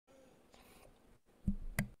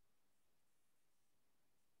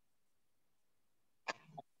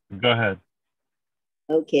Go ahead.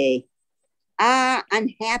 Okay. Ah,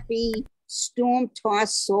 unhappy,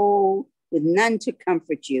 storm-tossed soul, with none to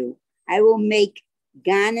comfort you. I will make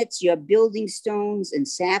garnets your building stones and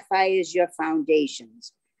sapphires your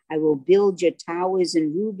foundations. I will build your towers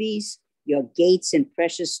in rubies, your gates in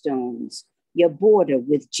precious stones, your border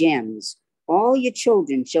with gems. All your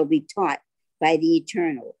children shall be taught by the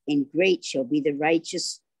eternal, and great shall be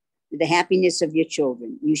the happiness of your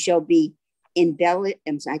children. You shall be embellished.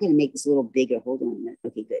 I'm sorry, I gotta make this a little bigger. Hold on a minute.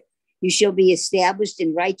 Okay, good. You shall be established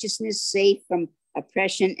in righteousness, safe from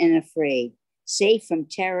oppression and afraid, safe from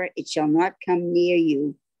terror. It shall not come near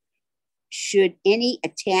you. Should any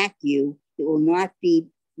attack you, it will not be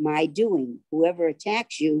my doing. Whoever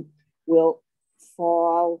attacks you will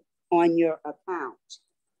fall on your account.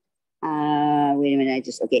 Wait a minute.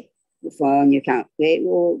 Okay. Will fall on your account.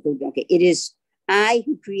 Okay. It is I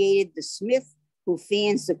who created the smith who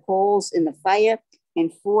fans the coals in the fire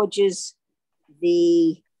and forges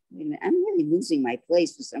the I'm really losing my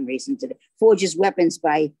place for some reason today. Forges weapons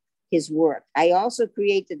by his work. I also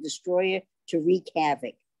create the destroyer to wreak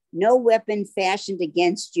havoc. No weapon fashioned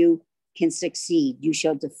against you can succeed. You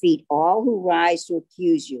shall defeat all who rise to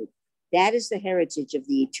accuse you. That is the heritage of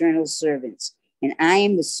the eternal servants, and I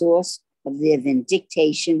am the source of their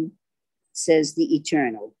vindication, says the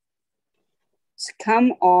eternal.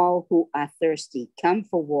 Come all who are thirsty, come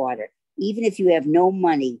for water. Even if you have no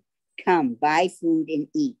money, come, buy food and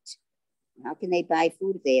eat. How can they buy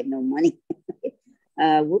food if they have no money?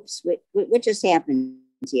 Whoops, what just happened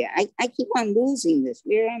here? I keep on losing this.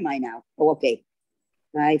 Where am I now? Oh, okay.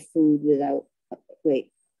 Buy food without,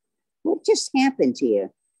 wait, what just happened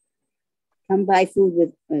here? Come buy food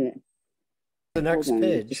with, the next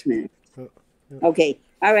page. Just a minute. Okay,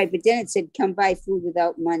 all right, but then it said, come buy food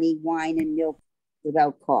without money, wine and milk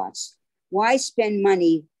without cost. Why spend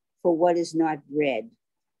money for what is not bread?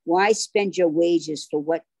 Why spend your wages for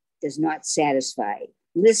what does not satisfy?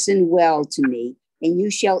 Listen well to me, and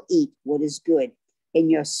you shall eat what is good,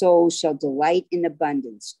 and your soul shall delight in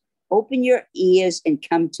abundance. Open your ears and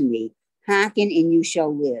come to me. Hearken, and you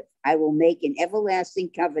shall live. I will make an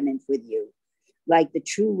everlasting covenant with you, like the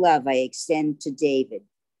true love I extend to David.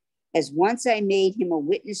 As once I made him a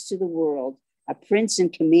witness to the world, a prince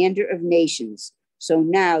and commander of nations, so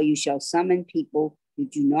now you shall summon people you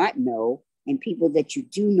do not know, and people that you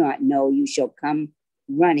do not know, you shall come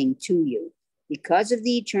running to you. Because of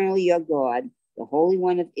the eternal your God, the Holy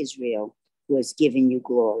One of Israel, who has given you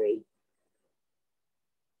glory.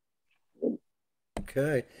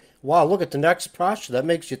 Okay. Wow, look at the next parsha. That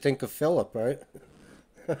makes you think of Philip, right?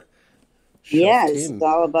 Yeah, it's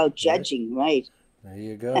all about judging, right? There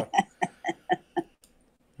you go.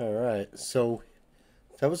 All right. So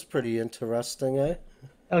that was pretty interesting, eh?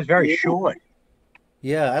 That was very short.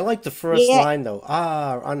 Yeah, I like the first line though.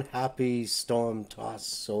 Ah, unhappy,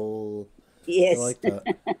 storm-tossed soul. Yes. I like that.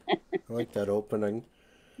 I like that opening.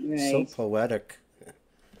 Right. So poetic.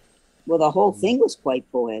 Well, the whole thing was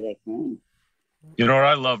quite poetic, right? You know what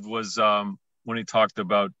I loved was when he talked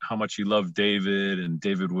about how much he loved David, and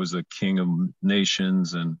David was a king of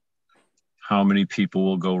nations, and how many people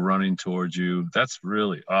will go running towards you. That's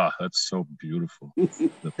really, that's so beautiful.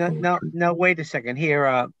 No, wait a second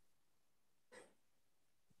here.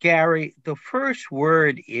 Gary, the first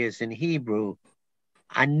word is in Hebrew,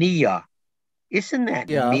 aniyah. Isn't that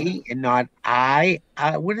me and not I?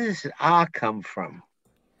 Where does "ah" come from?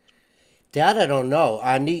 That I don't know.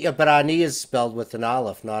 Ani, but ani is spelled with an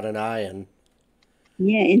aleph, not an ayin.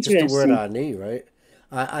 Yeah, interesting. Just the word ani, right?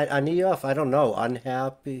 Aniyah, I don't know.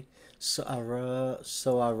 Unhappy, soara,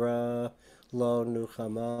 lo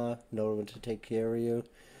nuchama, no one to take care of you.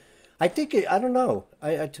 I think I don't know.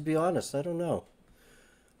 I to be honest, I don't know.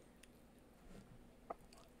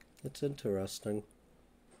 It's interesting.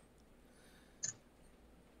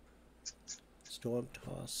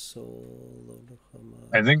 Storm-tossed soul.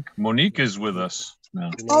 I think Monique is with us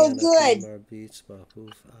now. Oh, good. The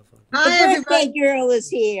birthday girl is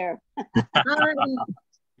here.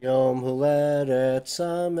 Yom Huledet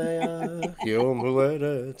Sameach. Yom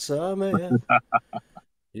Huledet Sameach.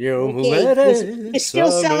 Yom Huledet. We're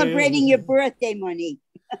still celebrating your birthday, Monique.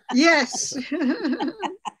 Yes.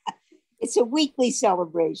 It's a weekly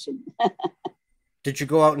celebration. Did you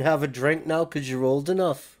go out and have a drink now because you're old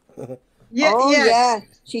enough? Yeah.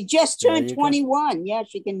 She just turned 21. Go. Yeah,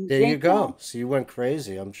 she can. There you go. Now. So you went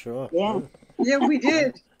crazy, I'm sure. Yeah. Yeah, we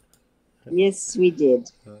did. Yes, we did.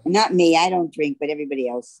 Not me. I don't drink, but everybody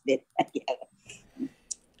else did.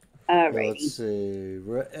 All right. Let's see.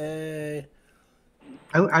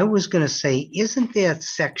 I was going to say, isn't there a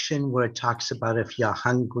section where it talks about if you're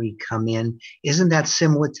hungry, come in? Isn't that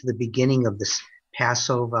similar to the beginning of this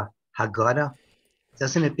Passover Haggadah?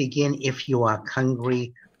 Doesn't it begin, if you are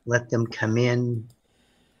hungry, let them come in?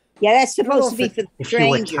 Yeah, that's supposed to be for the If you are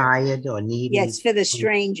stranger. tired or needy. Yeah, it's for the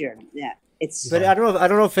stranger. Yeah, it's. But I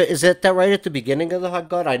don't know if is it that right at the beginning of the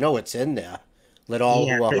Haggadah? I know it's in there. Let all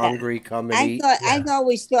Yeah, who are but- hungry come and I eat. thought Yeah. I've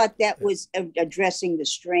always thought that was addressing the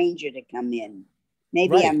stranger to come in.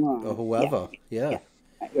 Maybe Right. I'm wrong. Or whoever. Yeah.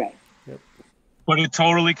 Right. But it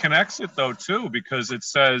totally connects it though too, because it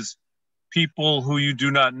says people who you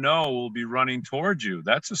do not know will be running towards you.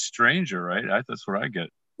 That's a stranger, right? That's what I get.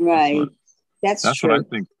 Right. That's That's true. what I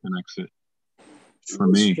think connects it for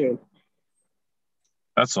That's me. true.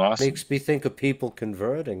 That's awesome. Makes me think of people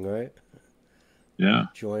converting, right? Yeah,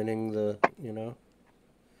 Joining the,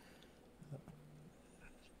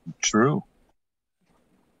 true.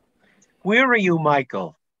 Where are you,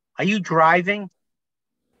 Michael? Are you driving?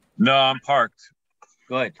 No, I'm parked.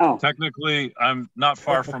 Good. Oh, Technically, I'm not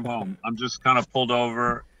far from home. I'm just kind of pulled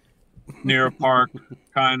over near a park,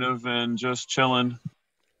 kind of, and just chilling.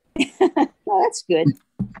 well, that's good.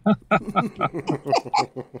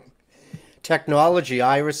 Technology.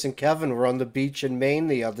 Iris and Kevin were on the beach in Maine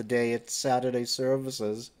the other day at Saturday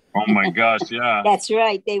services. Oh my gosh, yeah. That's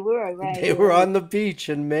right. They were right. They were on the beach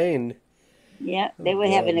in Maine. Yeah, they Oh, were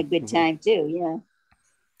having a God. good time too.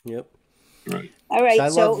 Yeah. Yep. Right. All right. I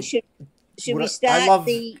So love- should what we I start love-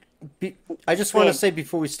 the? I just Go want to ahead. say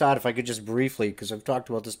before we start, if I could just briefly, because I've talked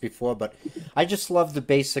about this before, but I just love the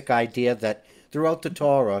basic idea that throughout the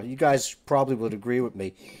Torah, you guys probably would agree with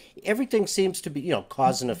me, everything seems to be,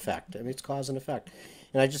 cause and effect. I mean, it's cause and effect.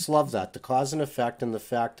 And I just love that, the cause and effect and the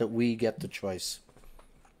fact that we get the choice.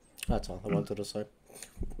 That's all I wanted to say.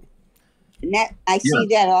 And that I see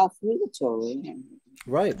that all through the Torah. Yeah.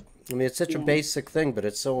 Right. I mean, it's such a Yeah. basic thing, but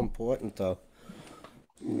it's so important, though.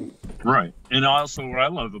 Right. And also what I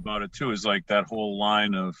love about it too is like that whole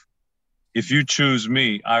line of, if you choose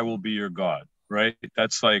me, I will be your God. Right.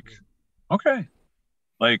 That's like, okay.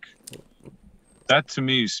 Like that to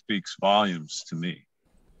me speaks volumes to me,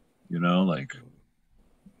 like,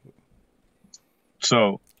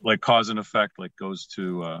 so like cause and effect, like goes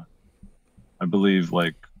to, I believe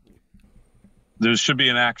like there should be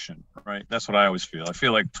an action, right? That's what I always feel. I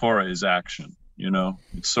feel like Torah is action,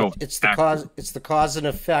 it's so It's the active. cause. It's the cause and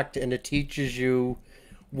effect, and it teaches you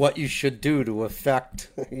what you should do to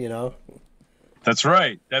affect. That's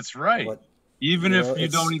right. That's right. What, Even if you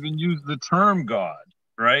don't even use the term God,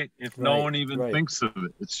 right? If no Right, one even right. thinks of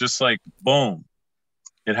it, it's just like, boom,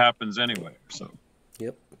 it happens anyway. So,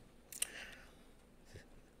 Yep.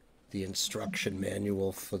 The instruction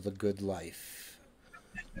manual for the good life.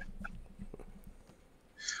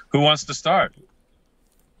 who wants to start?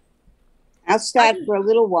 I'll start for a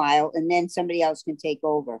little while, and then somebody else can take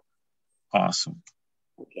over. Awesome.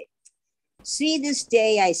 Okay. See, this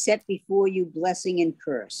day I set before you blessing and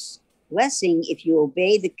curse. Blessing if you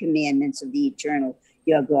obey the commandments of the eternal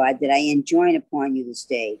your God that I enjoin upon you this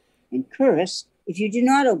day, and curse if you do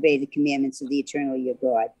not obey the commandments of the eternal your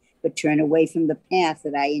God, but turn away from the path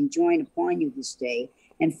that I enjoin upon you this day,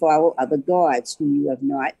 and follow other gods whom you have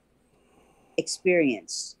not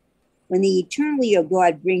experienced. When the eternal your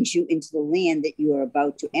God brings you into the land that you are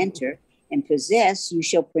about to enter and possess, you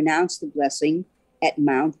shall pronounce the blessing at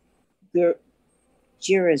Mount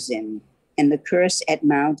Gerizim and the curse at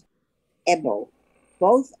Mount Ebal.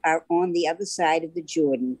 Both are on the other side of the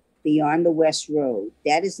Jordan, beyond the west road.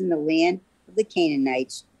 That is in the land of the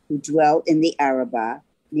Canaanites who dwell in the Arabah,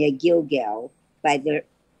 near Gilgal, by the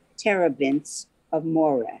terebinths of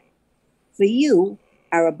Moreh. For you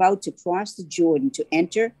are about to cross the Jordan to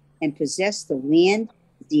enter and possess the land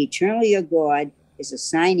that the eternal your God is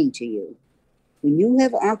assigning to you. When you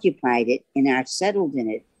have occupied it and are settled in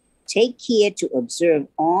it, take care to observe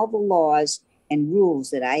all the laws and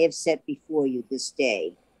rules that I have set before you this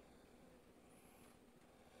day.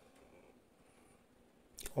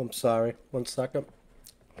 I'm sorry. 1 second.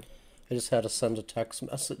 I just had to send a text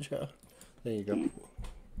message. There you go.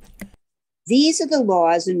 These are the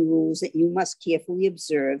laws and rules that you must carefully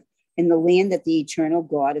observe in the land that the eternal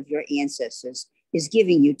God of your ancestors is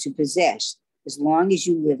giving you to possess as long as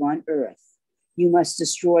you live on earth. You must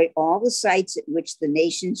destroy all the sites at which the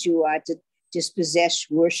nations you are to dispossess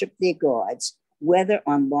worship their gods, whether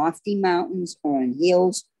on lofty mountains or on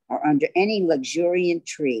hills or under any luxuriant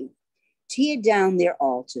tree. Tear down their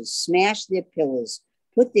altars, smash their pillars,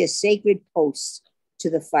 put their sacred posts to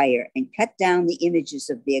the fire, and cut down the images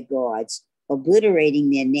of their gods, obliterating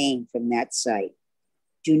their name from that site.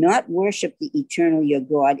 Do not worship the eternal your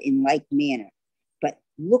God in like manner, but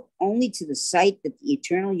look only to the site that the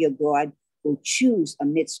eternal your God will choose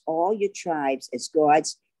amidst all your tribes as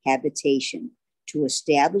God's habitation, to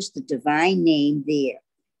establish the divine name there.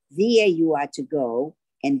 There you are to go,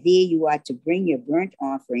 and there you are to bring your burnt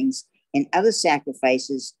offerings and other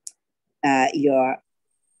sacrifices, your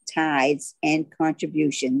tithes and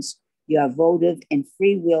contributions, your votive and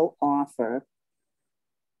free will offerings,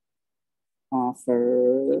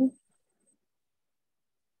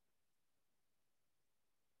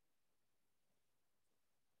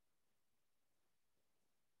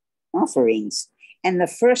 and the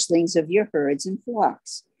firstlings of your herds and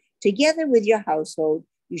flocks. Together with your household,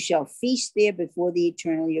 you shall feast there before the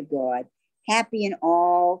eternal your God, happy in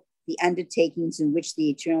all the undertakings in which the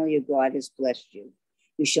eternal your God has blessed you.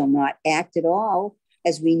 You shall not act at all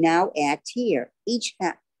as we now act here, each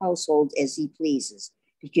household as he pleases,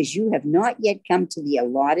 because you have not yet come to the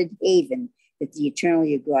allotted haven that the eternal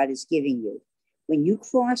your God is giving you. When you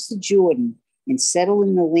cross the Jordan and settle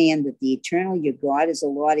in the land that the eternal your God is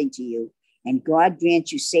allotting to you, and God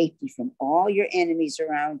grant you safety from all your enemies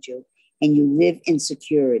around you, and you live in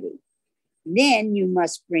security. Then you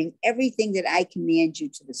must bring everything that I command you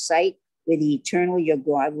to the site where the eternal your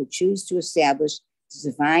God will choose to establish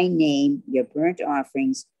the divine name, your burnt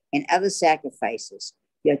offerings and other sacrifices,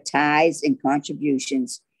 your tithes and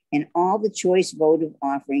contributions, and all the choice votive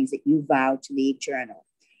offerings that you vow to the eternal.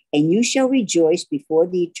 And you shall rejoice before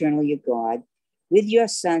the eternal your God with your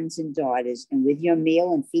sons and daughters, and with your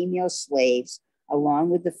male and female slaves, along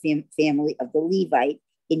with the family of the Levite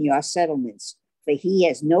in your settlements, for he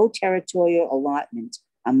has no territorial allotment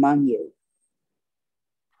among you.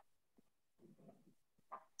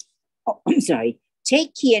 Oh, I'm sorry.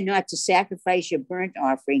 Take care not to sacrifice your burnt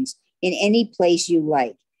offerings in any place you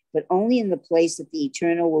like, but only in the place that the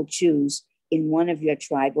Eternal will choose in one of your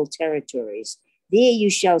tribal territories. There you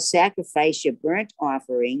shall sacrifice your burnt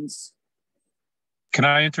offerings. Can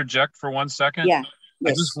I interject for 1 second? Yeah. I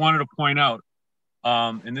Yes. just wanted to point out,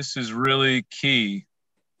 and this is really key,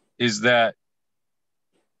 is that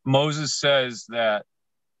Moses says that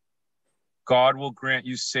God will grant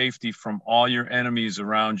you safety from all your enemies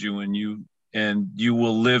around you, and you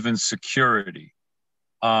will live in security.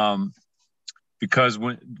 Because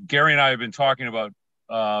when Gary and I have been talking about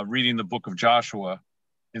reading the book of Joshua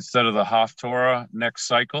instead of the Haftorah next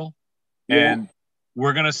cycle, and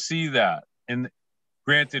we're going to see that. And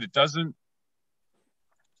granted, it doesn't,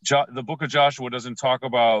 the book of Joshua doesn't talk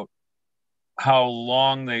about how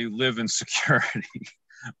long they live in security,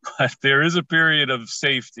 but there is a period of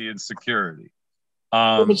safety and security.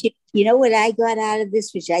 But you know what I got out of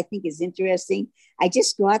this, which I think is interesting? I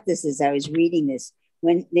just got this as I was reading this.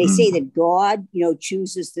 When they say that God,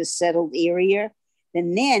 chooses this settled area,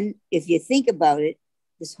 then if you think about it,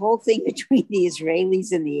 this whole thing between the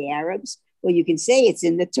Israelis and the Arabs, well, you can say it's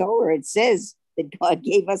in the Torah. It says that God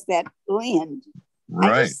gave us that land.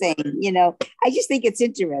 Right. I'm just saying, I just think it's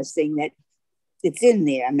interesting that it's in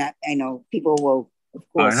there. I know people will, of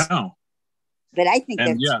course. I know. But I think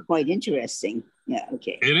that's quite interesting. Yeah,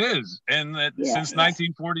 okay. It is. And that since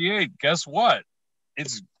 1948, guess what?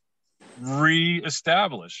 It's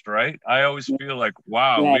re-established, right? I always feel like,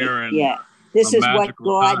 wow, we're in this is what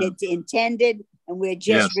God time. had intended, and we're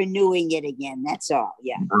just renewing it again. That's all.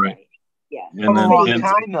 Yeah. Right. Yeah. It took a long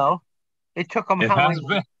time, though. It took them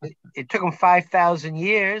It took them 5,000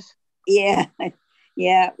 years. Yeah.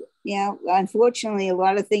 Yeah. Unfortunately, a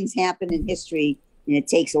lot of things happen in history, and it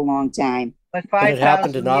takes a long time. But 5,000 it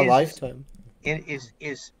happened in our lifetime. It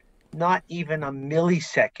is not even a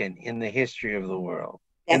millisecond in the history of the world.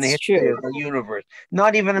 That's in the history true. of the universe.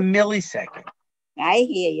 Not even a millisecond. I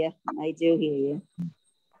hear you. I do hear you.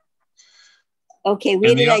 Okay,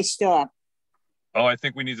 where did I stop? Oh, I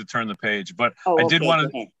think we need to turn the page. But I did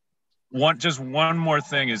want to just one more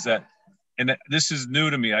thing is that, and this is new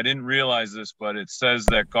to me, I didn't realize this, but it says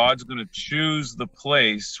that God's going to choose the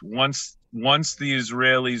place once the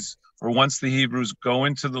Israelis or once the Hebrews go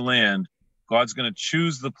into the land, God's going to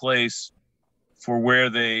choose the place for where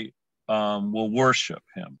they will worship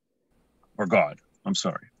him or God. I'm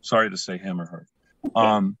sorry to say him or her.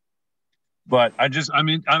 But I'm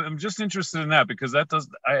just interested in that because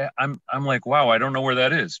I'm like, wow, I don't know where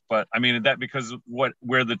that is. But I mean that because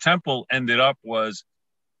where the temple ended up was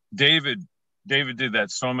David did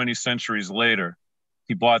that so many centuries later.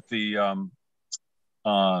 He bought the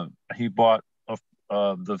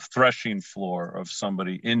threshing floor of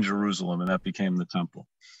somebody in Jerusalem, and that became the temple.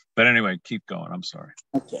 But anyway, keep going. I'm sorry.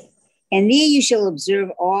 Okay. And there you shall observe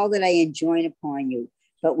all that I enjoin upon you.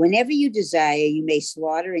 But whenever you desire, you may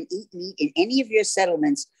slaughter and eat meat in any of your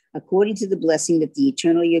settlements according to the blessing that the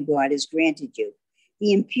eternal your God has granted you.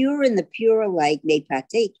 The impure and the pure alike may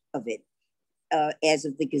partake of it, as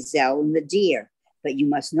of the gazelle and the deer. But you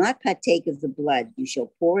must not partake of the blood. You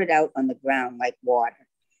shall pour it out on the ground like water.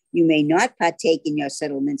 You may not partake in your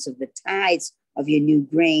settlements of the tithes of your new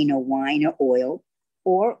grain or wine or oil,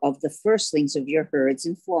 or of the firstlings of your herds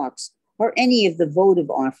and flocks, or any of the votive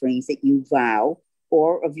offerings that you vow,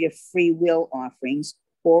 or of your free will offerings,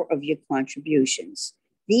 or of your contributions.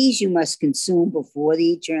 These you must consume before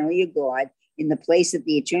the eternal your God in the place that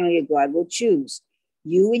the eternal your God will choose.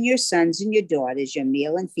 You and your sons and your daughters, your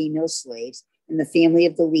male and female slaves, and the family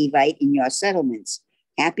of the Levite in your settlements.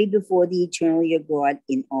 Happy before the eternal your God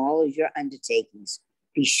in all of your undertakings.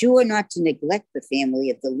 Be sure not to neglect the family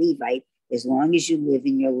of the Levite as long as you live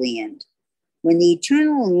in your land. When the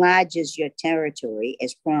eternal enlarges your territory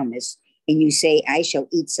as promised, and you say, I shall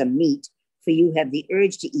eat some meat, for you have the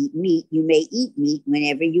urge to eat meat, you may eat meat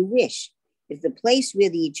whenever you wish. If the place where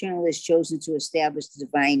the eternal has chosen to establish the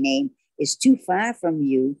divine name is too far from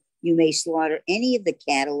you, you may slaughter any of the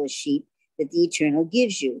cattle or sheep that the eternal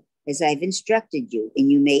gives you, as I've instructed you,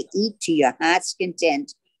 and you may eat to your heart's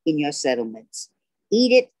content in your settlements.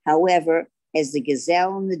 Eat it, however, as the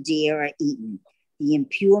gazelle and the deer are eaten. The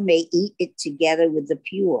impure may eat it together with the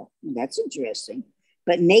pure. That's interesting.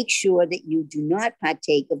 But make sure that you do not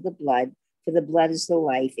partake of the blood, for the blood is the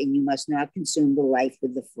life, and you must not consume the life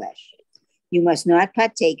with the flesh. You must not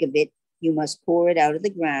partake of it. You must pour it out of the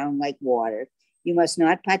ground like water. You must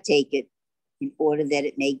not partake it in order that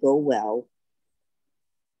it may go well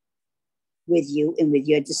with you and with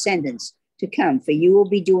your descendants to come, for you will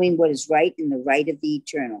be doing what is right in the right of the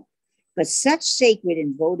eternal. But such sacred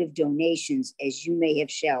and votive donations as you may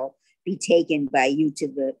have shall be taken by you to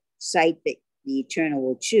the site that the eternal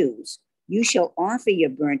will choose. You shall offer your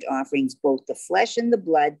burnt offerings, both the flesh and the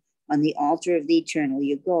blood, on the altar of the eternal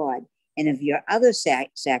your God. And of your other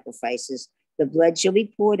sacrifices, the blood shall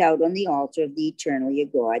be poured out on the altar of the eternal your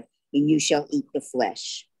God, and you shall eat the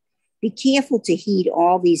flesh. Be careful to heed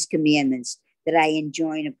all these commandments that I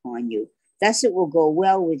enjoin upon you. Thus it will go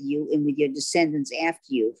well with you and with your descendants after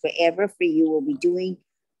you. Forever for you will be doing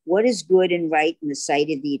what is good and right in the sight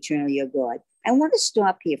of the eternal your God. I want to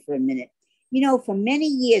stop here for a minute. You know, for many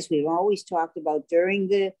years, we've always talked about during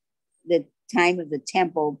the time of the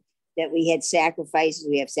temple that we had sacrifices.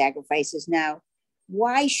 We have sacrifices now.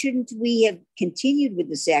 Why shouldn't we have continued with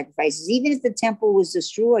the sacrifices? Even if the temple was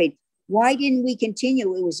destroyed, why didn't we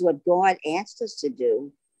continue? It was what God asked us to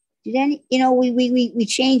do. Did any, you know, we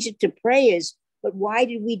changed it to prayers, but why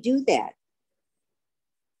did we do that?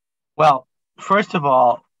 Well, first of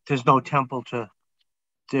all, there's no temple to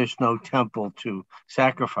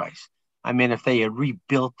sacrifice. I mean, if they had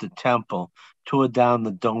rebuilt the temple, tore down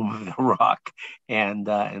the dome of the rock, and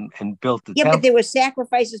built the temple. Yeah, but there were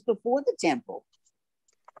sacrifices before the temple.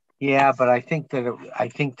 Yeah, but I think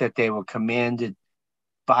that they were commanded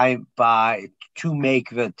to make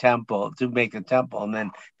the temple, and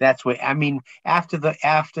then that's where, I mean, after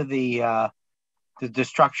the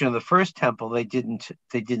destruction of the first temple, they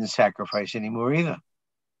didn't sacrifice anymore either.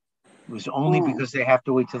 It was only because they have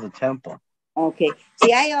to wait till the temple. Okay.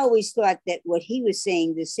 See, I always thought that what he was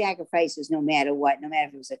saying, the sacrifices, no matter what, no matter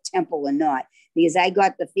if it was a temple or not, because I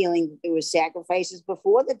got the feeling that there were sacrifices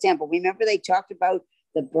before the temple. Remember, they talked about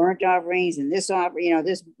the burnt offerings and this offering, you know,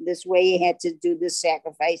 this way you had to do this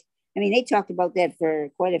sacrifice. I mean, they talked about that for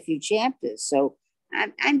quite a few chapters. So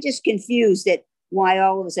I'm just confused at why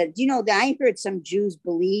all of a sudden, you know, I heard some Jews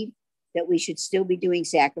believe that we should still be doing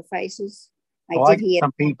sacrifices. I did hear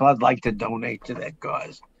some people I'd like to donate to that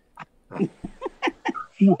cause.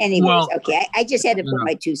 Anyways, well, okay, I just had to put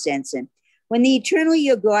my 2 cents in. When the eternal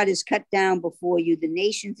your God is cut down before you, the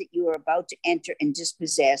nations that you are about to enter and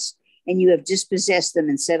dispossess, and you have dispossessed them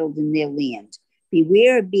and settled in their land,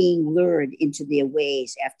 beware of being lured into their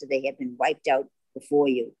ways after they have been wiped out before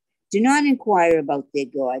you. Do not inquire about their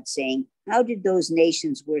gods, saying, how did those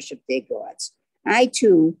nations worship their gods? I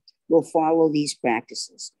too will follow these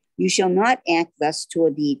practices. You shall not act thus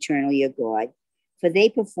toward the eternal your God, for they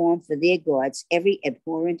perform for their gods every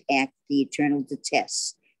abhorrent act the eternal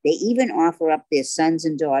detests. They even offer up their sons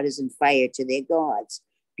and daughters in fire to their gods.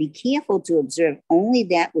 Be careful to observe only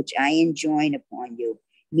that which I enjoin upon you,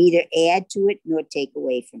 neither add to it nor take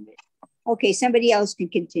away from it. Okay, somebody else can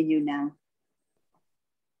continue now.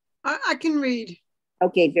 I can read.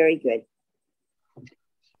 Okay, very good.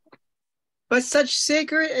 But such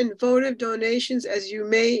sacred and votive donations as you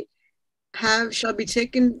may have shall be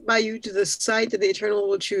taken by you to the site that the eternal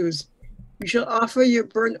will choose. You shall offer your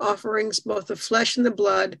burnt offerings, both the flesh and the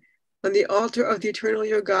blood, on the altar of the eternal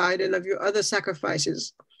your God, and of your other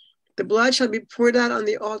sacrifices. The blood shall be poured out on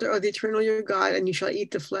the altar of the eternal your God, and you shall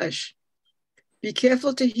eat the flesh. Be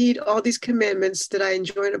careful to heed all these commandments that I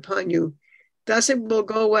enjoin upon you. Thus it will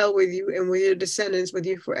go well with you and with your descendants, with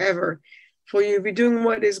you forever. For you will be doing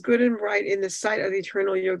what is good and right in the sight of the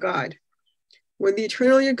eternal your God. When the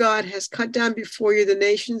eternal your God has cut down before you the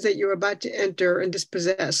nations that you are about to enter and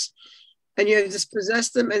dispossess, and you have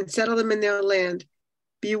dispossessed them and settled them in their land,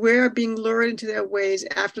 beware of being lured into their ways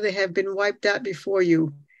after they have been wiped out before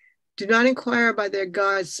you. Do not inquire by their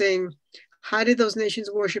gods, saying, how did those nations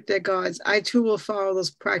worship their gods? I too will follow those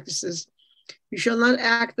practices. You shall not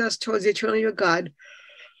act thus towards the eternal your God,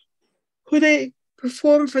 who they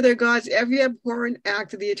perform for their gods every abhorrent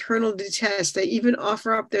act of the eternal detest. They even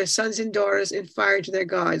offer up their sons and daughters in fire to their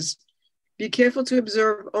gods. Be careful to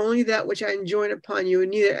observe only that which I enjoin upon you,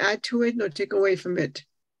 and neither add to it nor take away from it.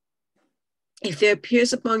 If there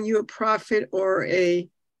appears among you a prophet or a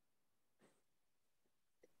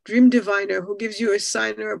dream diviner who gives you a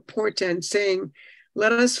sign or a portent, saying,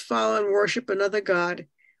 let us follow and worship another God,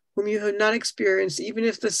 whom you have not experienced, even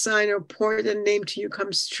if the sign or portent named to you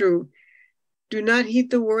comes true, do not heed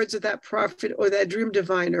the words of that prophet or that dream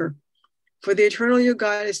diviner. For the eternal your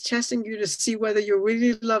God is testing you to see whether you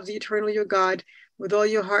really love the eternal your God with all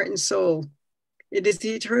your heart and soul. It is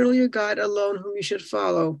the eternal your God alone whom you should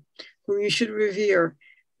follow, whom you should revere,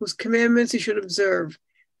 whose commandments you should observe,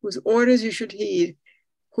 whose orders you should heed,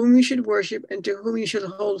 whom you should worship, and to whom you should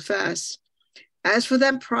hold fast. As for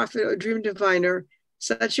that prophet or dream diviner,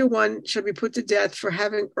 such a one shall be put to death for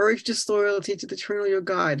having urged disloyalty to the eternal your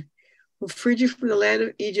God, who freed you from the land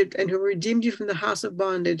of Egypt and who redeemed you from the house of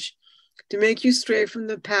bondage, to make you stray from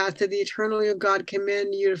the path that the eternal your God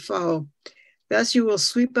commanded you to follow. Thus you will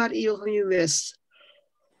sweep out evil from your midst.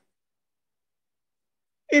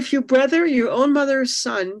 If your brother, your own mother's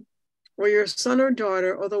son, or your son or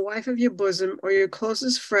daughter, or the wife of your bosom, or your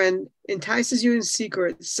closest friend entices you in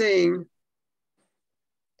secret, saying,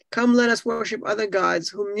 come, let us worship other gods,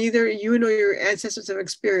 whom neither you nor your ancestors have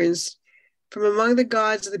experienced, from among the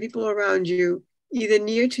gods of the people around you, either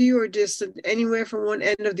near to you or distant, anywhere from one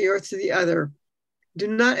end of the earth to the other. Do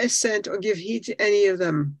not assent or give heed to any of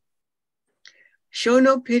them. Show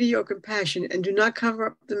no pity or compassion, and do not cover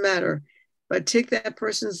up the matter, but take that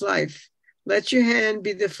person's life. Let your hand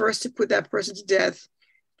be the first to put that person to death,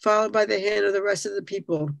 followed by the hand of the rest of the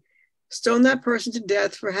people. Stone that person to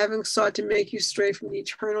death for having sought to make you stray from the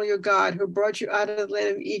eternal your God, who brought you out of the land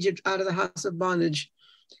of Egypt, out of the house of bondage.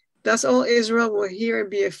 Thus all Israel will hear and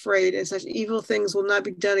be afraid, and such evil things will not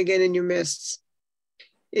be done again in your midst.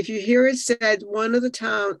 If you hear it said, one of the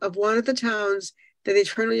towns that the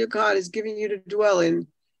eternal your God is giving you to dwell in,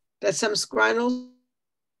 that some scoundrels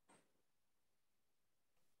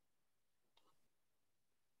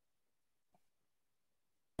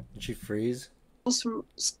Did she freeze?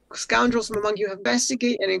 Scoundrels from among you have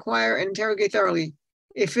investigate and inquire and interrogate thoroughly.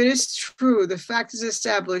 If it is true, the fact is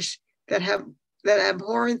established that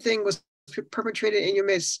abhorrent thing was perpetrated in your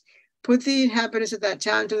midst. Put the inhabitants of that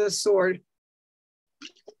town to the sword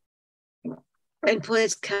and put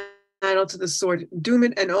its cattle to the sword. Doom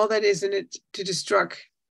it and all that is in it to destruction.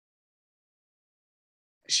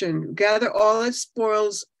 Gather all its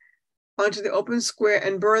spoils onto the open square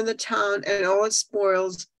and burn the town and all its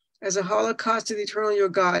spoils as a holocaust to the eternal your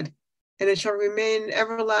God, and it shall remain an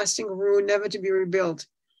everlasting ruin, never to be rebuilt.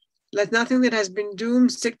 Let nothing that has been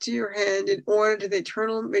doomed stick to your hand, in order that the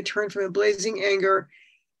eternal return from a blazing anger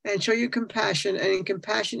and show you compassion, and in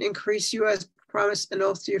compassion increase you as promised an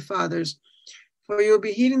oath to your fathers. For you will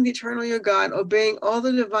be heeding the eternal your God, obeying all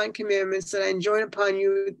the divine commandments that I enjoin upon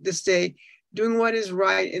you this day, doing what is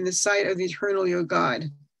right in the sight of the eternal your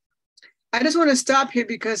God. I just want to stop here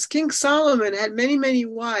because King Solomon had many, many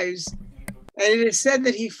wives, and it is said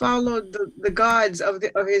that he followed the gods of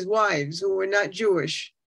his wives who were not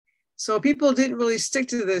Jewish. So people didn't really stick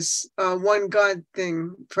to this one God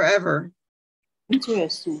thing forever.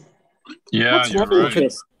 Interesting. Yeah, That's you're very right.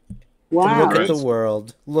 interesting. Wow. Look at the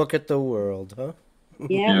world. Look at the world, huh?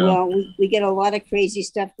 Yeah, Yeah. well, we get a lot of crazy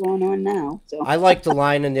stuff going on now. So I like the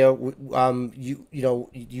line in there.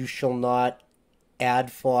 You shall not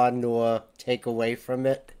add for nor take away from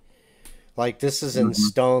it. Like this is in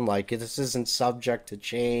stone. Like this isn't subject to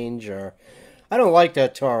change. Or I don't like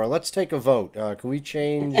that Torah. Let's take a vote. Can we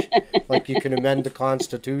change? Like you can amend the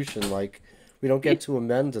Constitution. Like we don't get to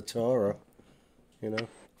amend the Torah. You know.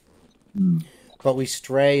 But we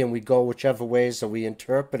stray and we go whichever ways that we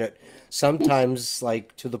interpret it. Sometimes,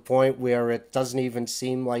 like to the point where it doesn't even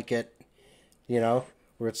seem like it. You know.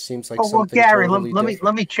 Where it seems like something Gary, totally let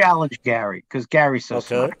different. me challenge Gary because Gary's so Okay.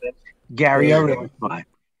 smart. Gary, you're really smart.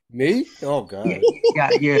 Me? Oh God.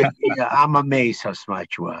 Yeah, I'm amazed how smart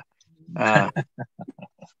you are.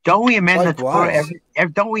 Don't we amend the Torah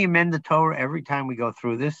don't we amend the Torah every time we go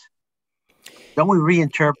through this? Don't we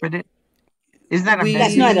reinterpret it? Isn't that We-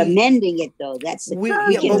 That's not amending it, though. That's we we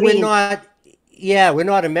yeah, can but we're not. Yeah, we're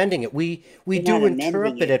not amending it. We We're do not amending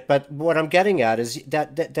interpret it. it, but what I'm getting at is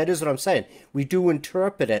that is what I'm saying. We do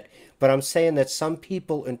interpret it, but I'm saying that some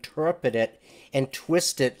people interpret it and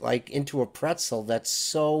twist it like into a pretzel that's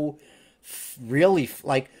so really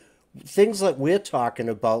like things that we're talking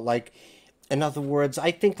about. Like, in other words, I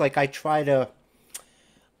think like I try to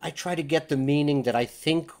get the meaning that I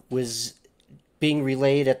think was being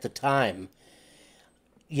relayed at the time.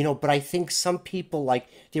 You know, but I think some people, like,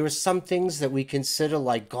 there are some things that we consider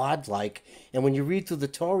like godlike, and when you read through the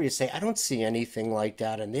Torah, you say, I don't see anything like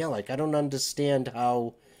that in there. Like, I don't understand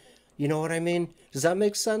how, you know what I mean? Does that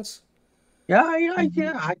make sense? Yeah,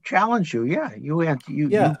 yeah. I challenge you. Yeah,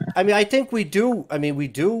 Yeah, I mean, I think we do. I mean, we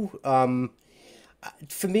do.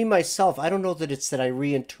 For me, myself, I don't know that it's that I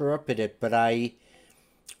reinterpret it, but I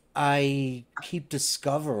keep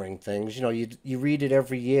discovering things. You know, you read it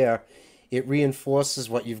every year. It reinforces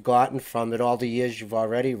what you've gotten from it all the years you've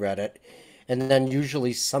already read it. And then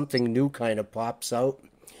usually something new kind of pops out.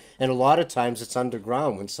 And a lot of times it's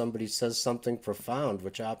underground when somebody says something profound,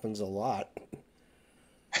 which happens a lot.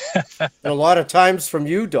 And a lot of times from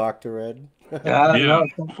you, Dr. Ed. Yeah. No,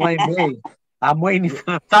 don't blame me. I'm waiting for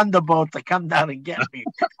the thunderbolt to come down and get me.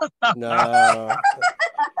 No.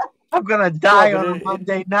 I'm gonna die No, but on a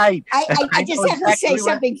Monday night. I just know have to say exactly what-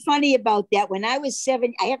 something funny about that. When I was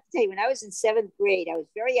 7, I have to tell you, when I was in 7th grade, I was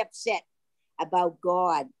very upset about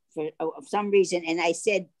God for some reason, and I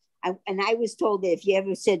said, I was told that if you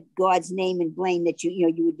ever said God's name in blame, that you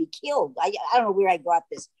would be killed. I don't know where I got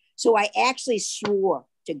this, so I actually swore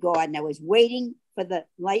to God, and I was waiting for the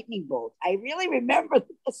lightning bolt. I really remember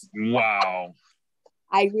this. Wow.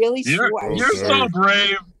 I really swore. You're so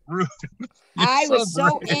brave, Ruth. I was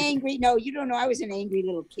so angry. No, you don't know. I was an angry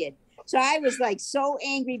little kid. So I was like so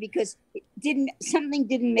angry because something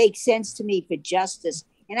didn't make sense to me for justice.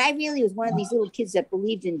 And I really was one of these little kids that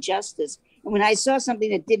believed in justice. And when I saw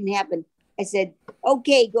something that didn't happen, I said,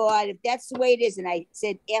 okay, God, if that's the way it is. And I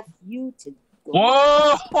said, F you to God.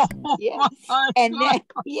 Whoa! Yeah. And then,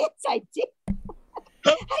 yes, I did.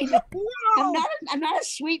 I'm not a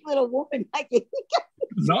sweet little woman like you.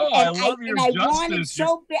 No, I love your I justice. wanted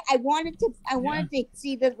so bad. I wanted to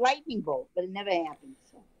see the lightning bolt, but it never happened.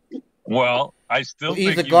 So. Well, I still think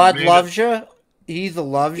Either you God made loves you, either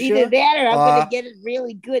loves you. Either that, or I'm gonna get it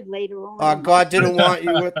really good later on. God didn't want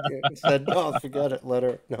you with it. He said, no, forget it. Let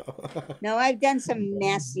her. No. No, I've done some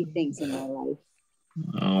nasty things in my life.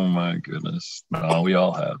 Oh my goodness! No, we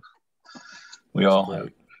all have. We all have.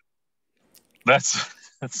 That's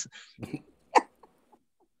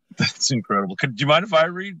that's incredible. Do you mind if I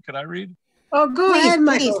read? Could I read? Oh, go ahead,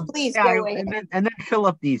 Michael. Please Yeah, go ahead. and then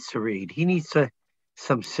Philip needs to read. He needs some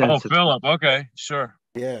Oh, sense. Philip. Okay, sure.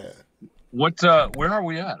 Yeah. What? Where are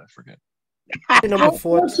we at? I forget. Number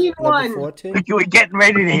 14. 14-1. Number 14. You were getting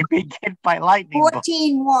ready to be hit by lightning.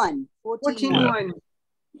 14-1. 14-1.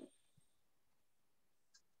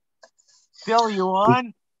 Phil, you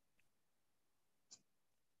on?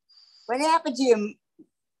 What happened to you,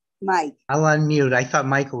 Mike? I'll unmute. I thought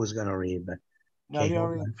Michael was going to read, but No, okay, you're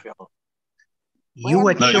hold in, on. Phil. You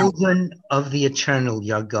are No, you- children of the eternal,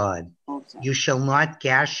 your God. Oh, sorry. You shall not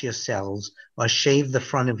gash yourselves or shave the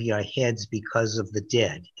front of your heads because of the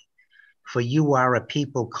dead. For you are a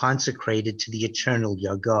people consecrated to the eternal,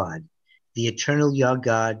 your God. The eternal, your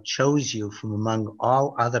God, chose you from among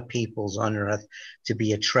all other peoples on earth to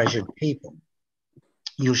be a treasured people.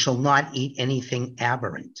 You shall not eat anything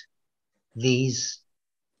aberrant. These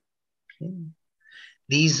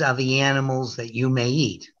are the animals that you may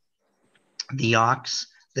eat: the ox,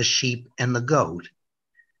 the sheep, and the goat,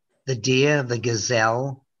 the deer, the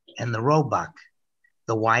gazelle, and the roebuck,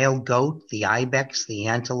 the wild goat, the ibex, the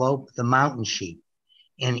antelope, the mountain sheep,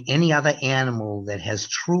 and any other animal that has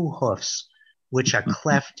true hoofs, which are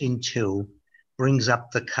cleft in two, brings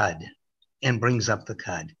up the cud.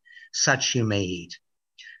 Such you may eat.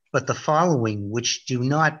 But the following, which do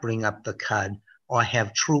not bring up the cud, or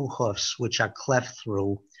have true hoofs, which are cleft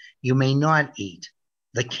through, you may not eat: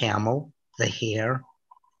 the camel, the hare,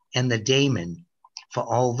 and the daemon. For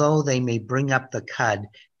although they may bring up the cud,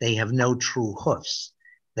 they have no true hoofs.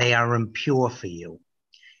 They are impure for you.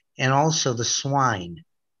 And also the swine,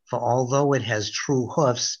 for although it has true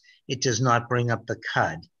hoofs, it does not bring up the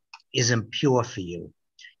cud, is impure for you.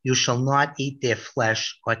 You shall not eat their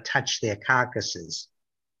flesh or touch their carcasses.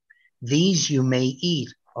 These you may eat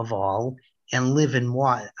of all and live in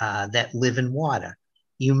water, that live in water.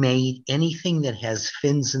 You may eat anything that has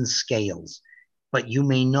fins and scales, but you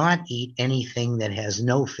may not eat anything that has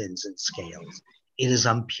no fins and scales. It is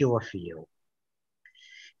impure for you.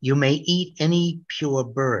 You may eat any pure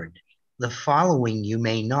bird. The following you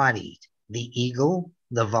may not eat: the eagle,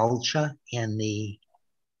 the vulture, and the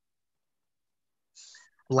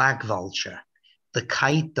black vulture, the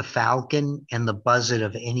kite, the falcon, and the buzzard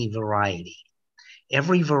of any variety.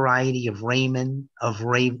 Every variety of raven,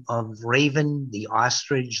 the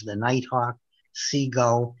ostrich, the nighthawk,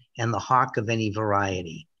 seagull, and the hawk of any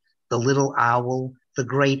variety, the little owl, the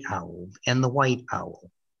great owl, and the white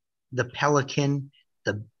owl, the pelican,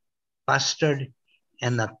 the bustard,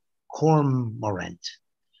 and the cormorant,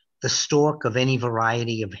 the stork of any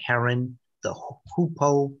variety of heron, the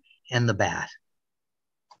hoopoe, and the bat.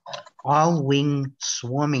 All winged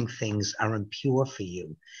swarming things are impure for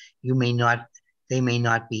you. They may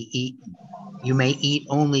not be eaten. You may eat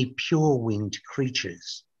only pure winged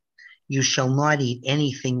creatures. You shall not eat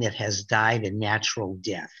anything that has died a natural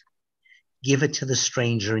death. Give it to the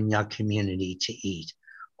stranger in your community to eat,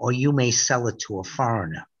 or you may sell it to a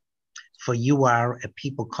foreigner. For you are a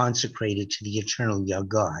people consecrated to the eternal your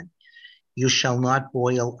God. You shall not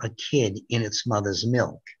boil a kid in its mother's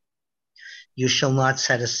milk. You shall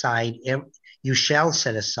set aside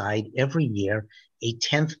every year a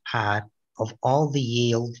 10th part of all the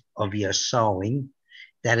yield of your sowing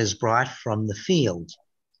that is brought from the field.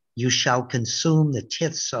 You shall consume the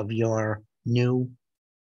tithes of your new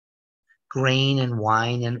grain and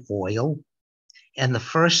wine and oil, and the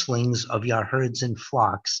firstlings of your herds and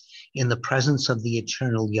flocks in the presence of the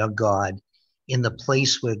eternal your God, in the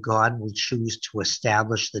place where God will choose to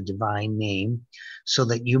establish the divine name, so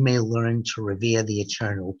that you may learn to revere the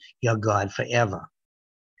eternal your God forever.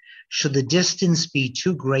 Should the distance be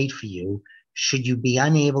too great for you, should you be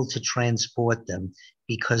unable to transport them,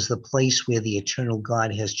 because the place where the eternal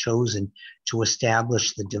God has chosen to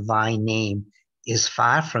establish the divine name is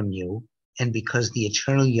far from you, and because the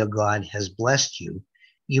eternal your God has blessed you,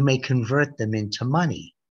 you may convert them into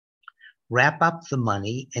money. Wrap up the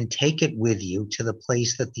money and take it with you to the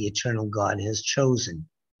place that the eternal God has chosen,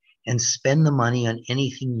 and spend the money on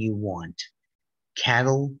anything you want: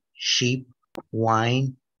 cattle, sheep,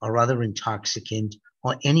 wine, or other intoxicant,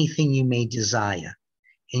 or anything you may desire.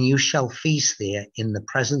 And you shall feast there in the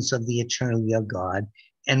presence of the eternal your God,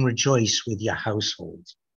 and rejoice with your household.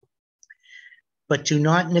 But do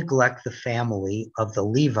not neglect the family of the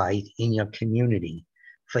Levite in your community,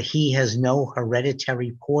 for he has no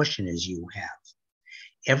hereditary portion as you have.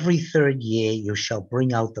 Every third year you shall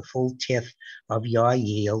bring out the full tithe of your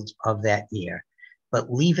yield of that year,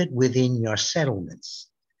 but leave it within your settlements.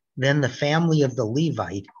 Then the family of the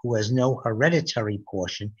Levite, who has no hereditary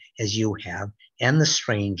portion as you have, and the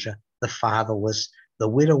stranger, the fatherless, the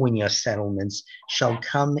widow in your settlements, shall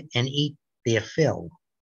come and eat their fill,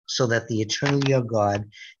 so that the eternal your God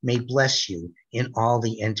may bless you in all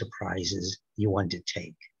the enterprises you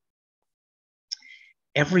undertake.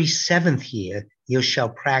 Every 7th year you shall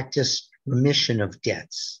practice remission of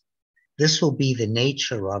debts. This will be the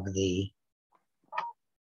nature of the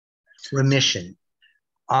remission.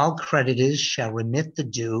 All creditors shall remit the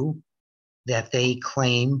due that they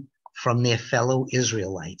claim from their fellow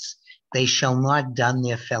Israelites. They shall not dun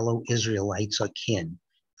their fellow Israelites or kin,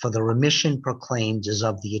 for the remission proclaimed is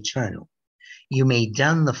of the eternal. You may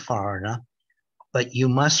dun the foreigner, but you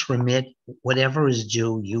must remit whatever is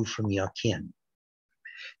due you from your kin.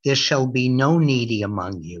 There shall be no needy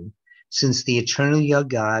among you, since the eternal your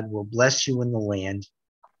God will bless you in the land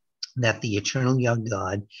that the eternal your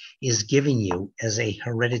God is giving you as a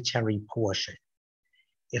hereditary portion.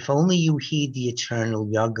 If only you heed the eternal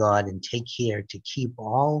your God and take care to keep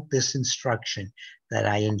all this instruction that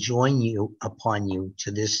I enjoin you upon you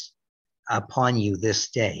this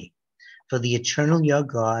day. For the eternal your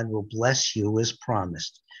God will bless you as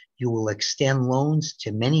promised. You will extend loans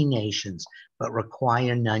to many nations, but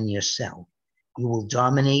require none yourself. You will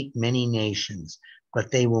dominate many nations, but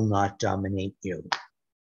they will not dominate you.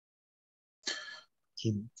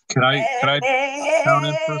 Can I count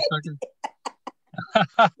in for a second?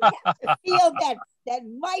 Feel that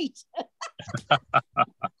might.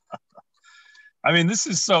 I mean, this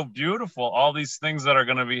is so beautiful. All these things that are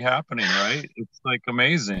going to be happening, right? It's like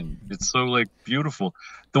amazing. It's so like beautiful.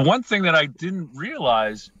 The one thing that I didn't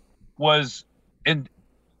realize was, and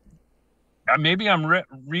maybe I'm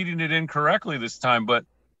reading it incorrectly this time, but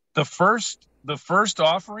the first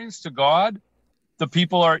offerings to God, the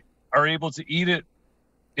people are able to eat it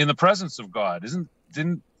in the presence of God.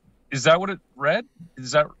 Is that what it read?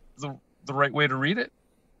 Is that the right way to read it?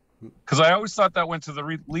 Because I always thought that went to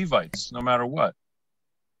the Levites, no matter what.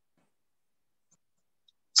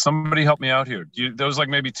 Somebody help me out here. There was like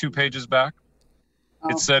maybe 2 pages back.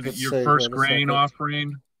 It said your first grain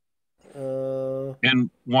offering and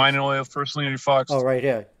wine and oil, firstly in your flocks. Oh, right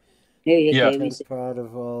here. Yeah. Okay, we Tenth said, part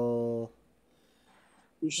of all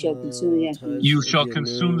you shall consume the tithes You of shall your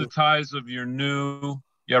consume the new tithes of your new.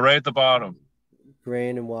 Yeah, right at the bottom.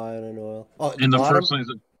 grain and wine and oil. Oh, at the In the bottom? first line,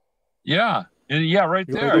 yeah, yeah, right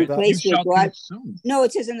You there. in read the about You place where shall God, consume. no,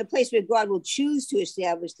 it says in the place where God will choose to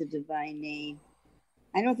establish the divine name.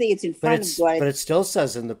 I don't think it's in front of God. but it still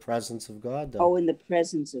says in the presence of God, though. Oh, in the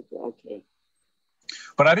presence of God. Okay.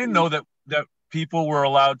 But I didn't know that people were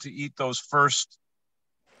allowed to eat those first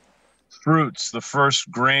fruits, the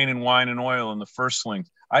first grain and wine and oil in the firstlings.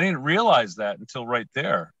 I didn't realize that until right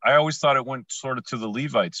there. I always thought it went sort of to the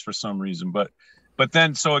Levites for some reason, but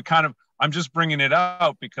then so it kind of, I'm just bringing it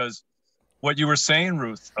out because what you were saying,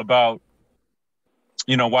 Ruth, about,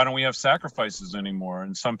 why don't we have sacrifices anymore?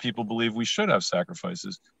 And some people believe we should have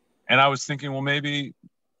sacrifices. And I was thinking, well, maybe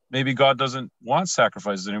God doesn't want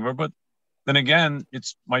sacrifices anymore, but then again, it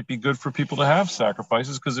might be good for people to have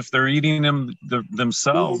sacrifices because if they're eating them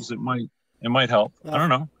themselves, it might help. I don't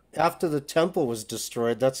know. After the temple was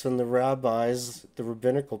destroyed, that's when the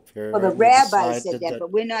rabbinical period, Well, the rabbis said that,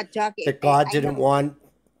 but we're not talking. that God didn't want,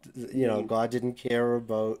 God didn't care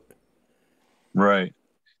about. Right.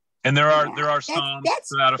 And there are songs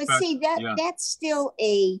to that effect. But see, that's still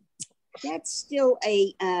a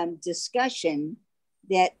discussion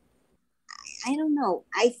that I don't know.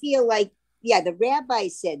 I feel like, the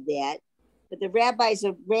rabbis said that, but the rabbis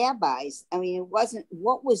are rabbis. I mean, it wasn't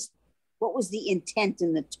what was the intent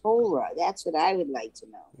in the Torah? That's what I would like to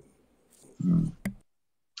know.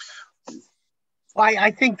 Well,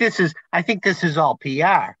 I think this is all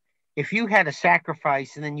PR. If you had a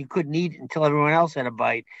sacrifice and then you couldn't eat it until everyone else had a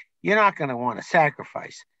bite, you're not going to want to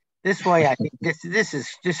sacrifice. This way, I think this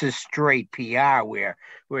is straight PR where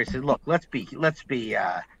it says, look, let's be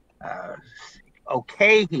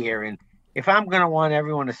okay here, and if I'm going to want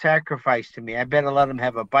everyone to sacrifice to me, I better let them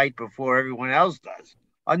have a bite before everyone else does,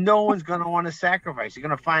 or no one's going to want to sacrifice. You're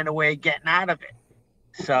going to find a way of getting out of it.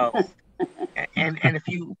 So, and if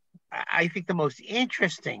you, I think the most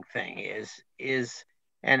interesting thing is.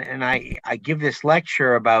 And I give this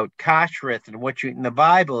lecture about kashrut and what you eat in the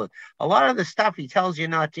Bible. A lot of the stuff he tells you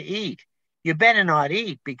not to eat, you better not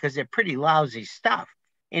eat because they're pretty lousy stuff.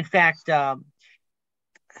 In fact, I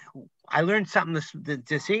learned something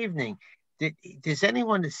this evening. Does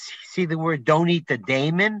anyone see the word "don't eat the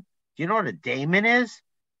daemon"? Do you know what a daemon is?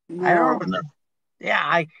 No. I don't know.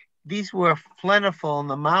 Yeah, these were plentiful in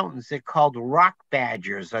the mountains. They're called rock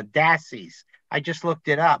badgers or dassies. I just looked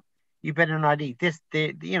it up. You better not eat this.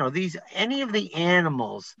 These any of the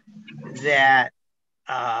animals that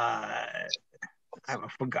I'm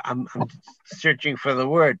searching for the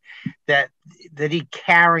word that eat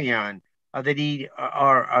carrion or that eat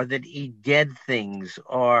or that eat dead things,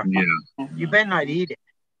 or you better not eat it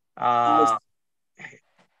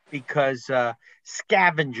because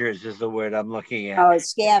scavengers is the word I'm looking at. Oh,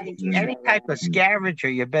 scavengers. Any type of scavenger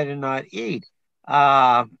you better not eat.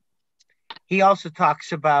 He also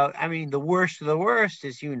talks about, the worst of the worst,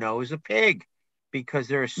 as you know, is a pig, because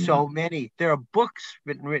there are so many. There are books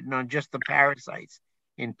written on just the parasites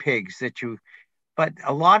in pigs but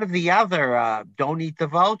a lot of the other, don't eat the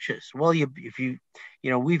vultures. Well,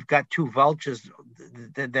 we've got two vultures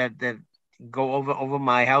that go over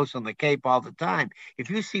my house on the Cape all the time. If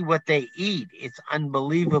you see what they eat, it's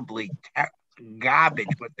unbelievably garbage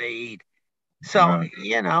what they eat. So,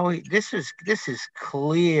 this is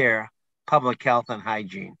clear public health and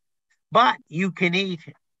hygiene. But you can eat,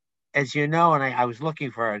 as you know, and I was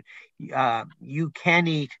looking for it, you can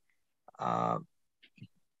eat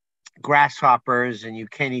grasshoppers and you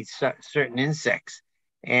can eat certain insects.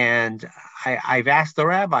 And I've asked the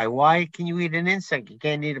rabbi, why can you eat an insect? You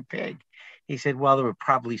can't eat a pig. He said, well, there were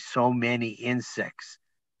probably so many insects.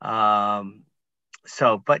 But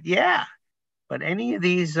any of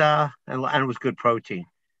these, and it was good protein.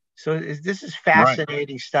 So this is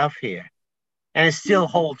fascinating stuff here. And it still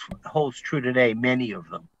holds true today, many of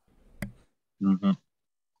them. Mm-hmm.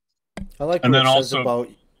 I like what it says about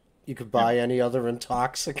you could buy any other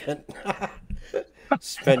intoxicant.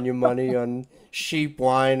 Spend your money on sheep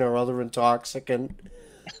wine or other intoxicant.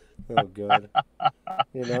 Oh, God.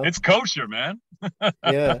 It's kosher, man.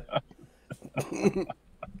 Yeah.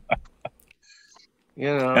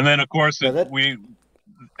 And then, of course,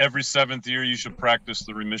 every seventh year you should practice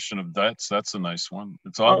the remission of debts. That's a nice one.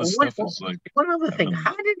 It's all this stuff is like. One other thing.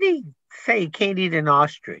 How did he say you can't eat an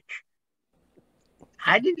ostrich?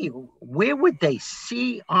 Where would they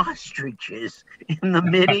see ostriches in the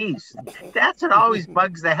Mideast? That's what always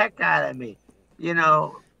bugs the heck out of me.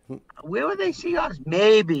 Where would they see us?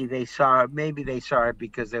 Maybe they saw it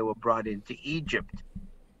because they were brought into Egypt.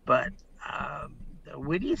 But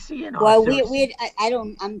Where do you see an Well, ostrich? I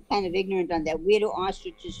don't. I'm kind of ignorant on that. Where do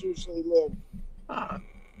ostriches usually live?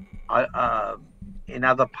 Uh, in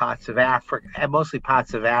other parts of Africa, and mostly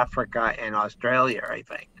parts of Africa and Australia, I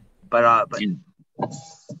think. But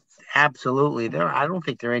absolutely, I don't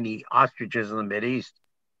think there are any ostriches in the Mideast.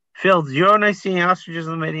 Phil, do you and I see any ostriches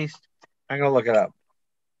in the Mideast? I'm gonna look it up.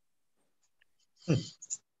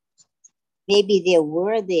 Maybe there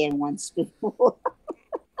were there once before.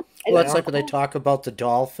 Well, that's like when they talk about the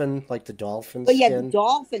dolphin, like the dolphin But skin. yeah, the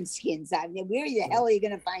dolphin skins. I mean, where the hell are you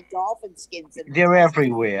going to find dolphin skins? They're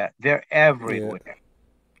everywhere. They're everywhere.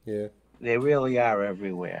 Yeah. They really are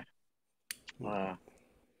everywhere. All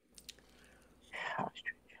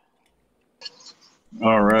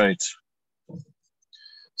right.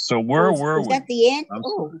 So where were we? Is that the end?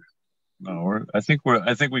 No, I think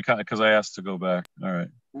we kind of, because I asked to go back. All right.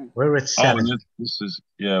 We're at 7. Oh, this is,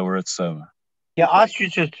 we're at 7. Yeah,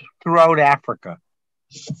 ostriches throughout Africa.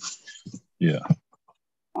 Yeah.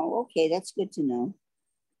 Oh, okay. That's good to know.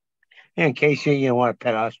 Yeah, in case you want to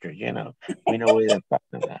pet ostrich, we know where they're from.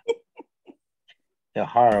 They're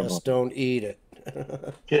horrible. Just don't eat it.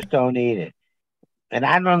 Just don't eat it. And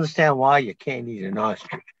I don't understand why you can't eat an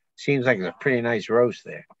ostrich. Seems like it's a pretty nice roast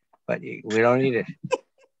there, but we don't eat it.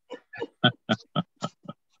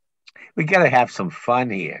 We got to have some fun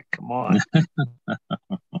here. Come on.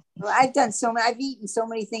 Well, I've eaten so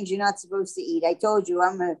many things you're not supposed to eat. I told you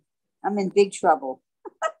I'm in big trouble.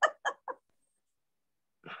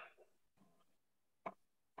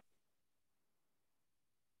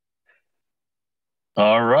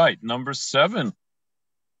 All right, number 7.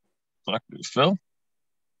 Phil?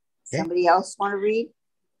 Somebody else want to read?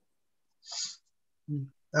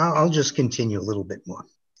 I'll just continue a little bit more.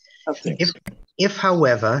 Okay. If,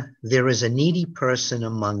 however, there is a needy person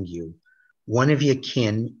among you, one of your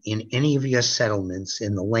kin in any of your settlements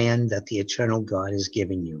in the land that the eternal God is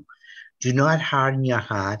giving you, do not harden your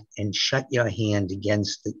heart and shut your hand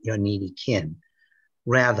against your needy kin.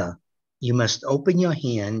 Rather, you must open your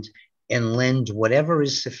hand and lend whatever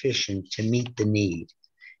is sufficient to meet the need.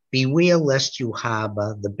 Beware lest you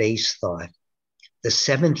harbor the base thought. The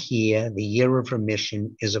 7th year, the year of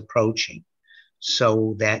remission, is approaching,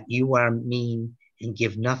 so that you are mean and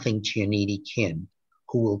give nothing to your needy kin,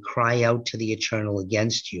 who will cry out to the eternal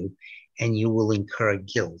against you, and you will incur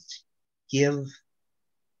guilt. Give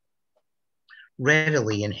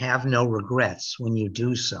readily and have no regrets when you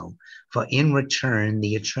do so, for in return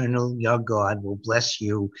the eternal your God will bless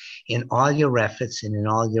you in all your efforts and in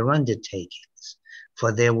all your undertakings.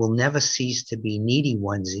 For there will never cease to be needy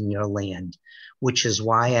ones in your land, which is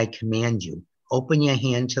why I command you, open your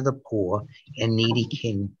hand to the poor and needy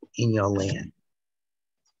kin in your land.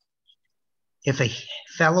 If a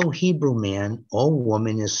fellow Hebrew man or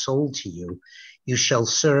woman is sold to you, he shall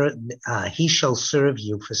serve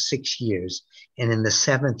you for 6 years, and in the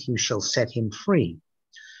 7th you shall set him free.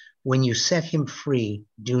 When you set him free,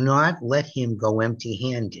 do not let him go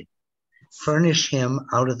empty-handed. Furnish him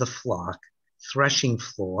out of the flock, threshing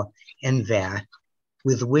floor, and vat,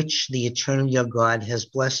 with which the eternal your God has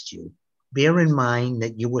blessed you. Bear in mind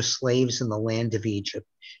that you were slaves in the land of Egypt,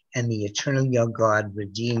 and the eternal your God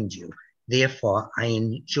redeemed you. Therefore, I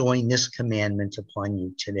enjoin this commandment upon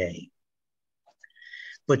you today.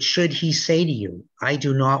 But should he say to you, I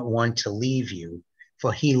do not want to leave you,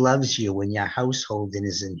 for he loves you and your household and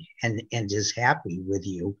is happy with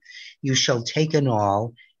you, you shall take an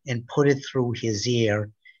awl and put it through his ear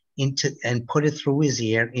into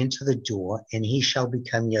the door, and he shall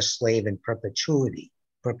become your slave in perpetuity.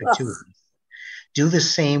 Do the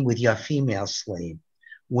same with your female slave.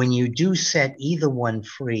 When you do set either one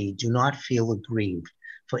free, do not feel aggrieved,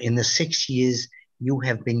 for in the 6 years you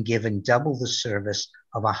have been given double the service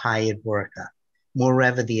of a hired worker.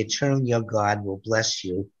 Moreover, the eternal your God will bless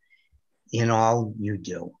you in all you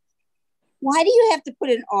do. Why do you have to put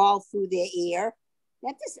an awl through their ear?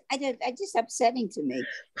 That's just upsetting to me.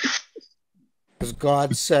 Because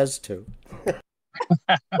God says to.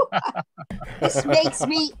 This makes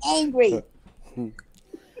me angry.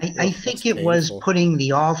 I think it was putting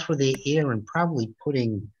the awl through the ear and probably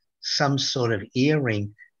putting some sort of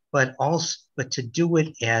earring, but to do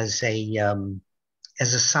it as a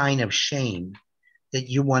sign of shame that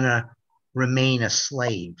you want to remain a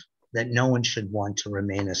slave, that no one should want to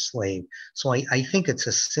remain a slave. So I think it's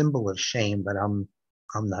a symbol of shame, but I'm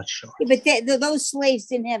not sure. Yeah, but those slaves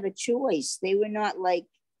didn't have a choice. They were not like,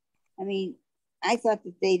 I thought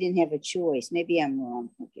that they didn't have a choice. Maybe I'm wrong.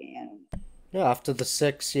 Okay, I don't know. Yeah, after the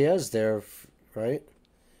 6 years, they're right.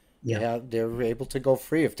 Yeah, they're able to go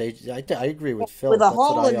free if they. I agree with Phil. With a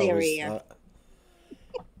hole in their ear.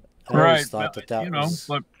 I always thought that you was.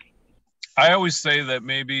 know, but I always say that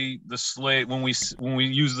maybe the slave, when we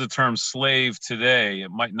use the term slave today, it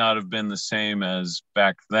might not have been the same as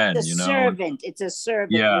back then. The servant. It's a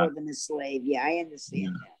servant Yeah. more than a slave. Yeah, I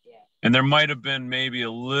understand that. Yeah. And there might have been maybe a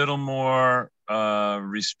little more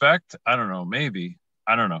respect. I don't know, maybe.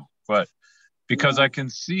 I don't know. But because I can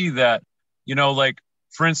see that, like,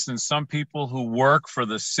 for instance, some people who work for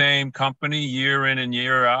the same company year in and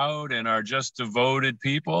year out and are just devoted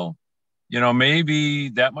people, maybe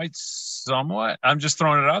that might somewhat, I'm just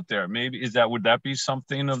throwing it out there. Maybe would that be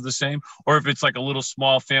something of the same? Or if it's like a little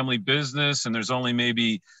small family business and there's only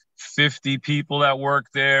maybe 50 people that work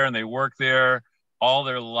there and they work there all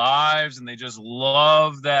their lives and they just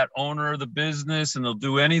love that owner of the business and they'll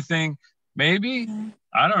do anything. Maybe,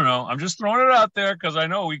 I don't know. I'm just throwing it out there because I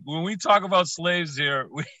know when we talk about slaves here,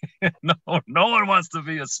 no one wants to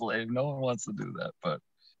be a slave. No one wants to do that, but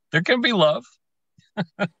there can be love.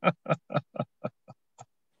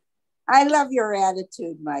 I love your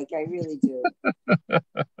attitude, Mike. I really do.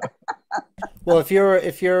 Well, if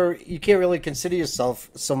you're you can't really consider yourself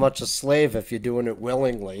so much a slave if you're doing it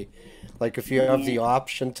willingly. Like if you have the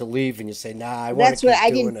option to leave and you say, "Nah, I want to." That's where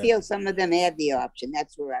I didn't feel some of them had the option.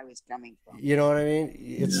 That's where I was coming from. You know what I mean?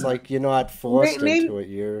 It's like you're not forced into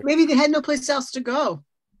it. Maybe they had no place else to go.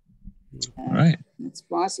 Right. It's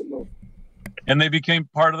possible. And they became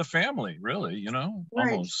part of the family, really, Right.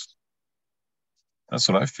 almost. That's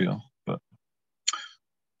what I feel.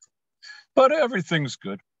 But everything's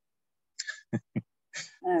good. All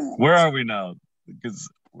right. Where are we now? Because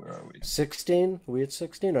where are we? 16? We at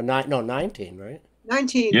 16 or 9? No, 19, right?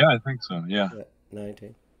 19. Yeah, I think so. Yeah. 19.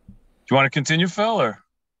 Do you want to continue, Phil, or?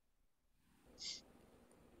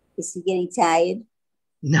 Is he getting tired?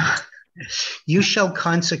 No. You shall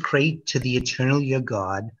consecrate to the eternal your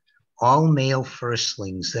God all male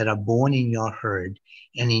firstlings that are born in your herd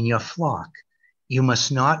and in your flock. You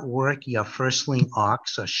must not work your firstling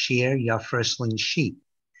ox or shear your firstling sheep.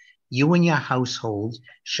 You and your household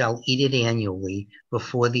shall eat it annually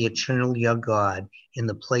before the eternal your God in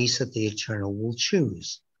the place that the eternal will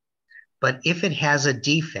choose. But if it has a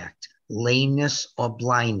defect, lameness or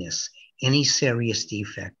blindness, any serious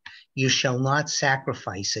defect, you shall not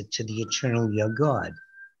sacrifice it to the eternal your God.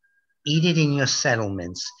 Eat it in your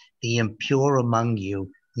settlements, the impure among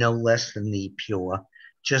you, no less than the pure,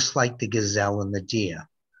 just like the gazelle and the deer.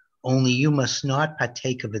 Only you must not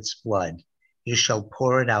partake of its blood. You shall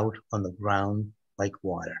pour it out on the ground like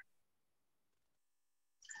water.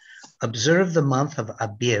 Observe the month of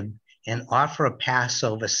Abib and offer a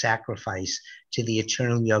Passover sacrifice to the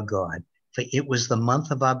eternal your God. For it was the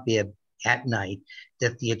month of Abib at night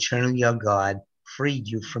that the eternal your God freed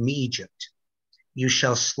you from Egypt. You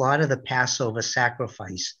shall slaughter the Passover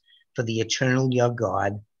sacrifice for the eternal your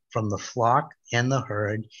God from the flock and the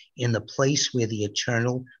herd in the place where the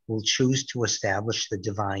eternal will choose to establish the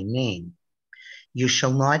divine name. You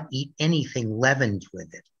shall not eat anything leavened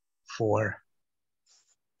with it for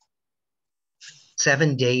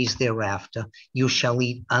 7 days thereafter. You shall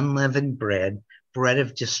eat unleavened bread, bread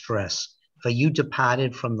of distress, for you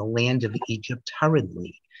departed from the land of Egypt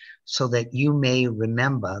hurriedly, so that you may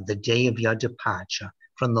remember the day of your departure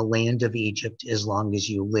from the land of Egypt as long as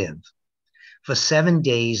you live. For 7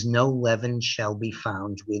 days no leaven shall be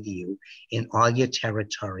found with you in all your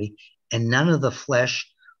territory, and none of the flesh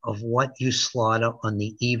of what you slaughter on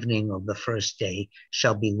the evening of the first day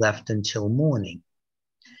shall be left until morning.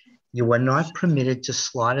 You are not permitted to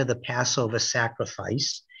slaughter the Passover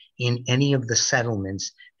sacrifice in any of the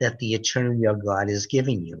settlements that the eternal your God is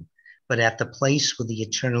giving you, but at the place where the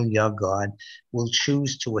eternal your God will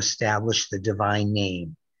choose to establish the divine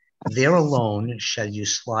name. There alone shall you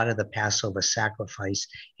slaughter the Passover sacrifice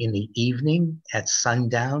in the evening at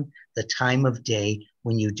sundown, the time of day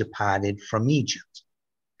when you departed from Egypt.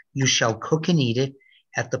 You shall cook and eat it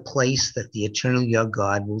at the place that the eternal your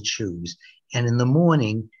God will choose, and in the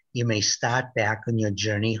morning you may start back on your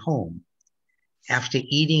journey home. After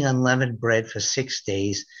eating unleavened bread for 6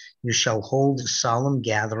 days, you shall hold a solemn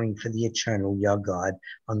gathering for the eternal your God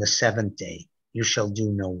on the 7th day. You shall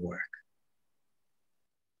do no work.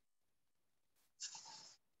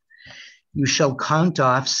 You shall count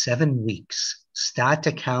off 7 weeks. Start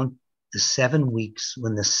to count the 7 weeks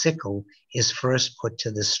when the sickle is first put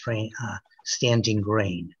to the standing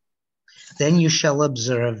grain. Then you shall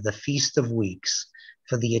observe the Feast of Weeks,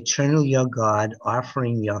 for the eternal your God,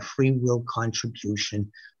 offering your free will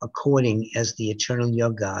contribution according as the eternal your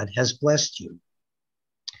God has blessed you.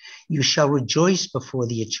 You shall rejoice before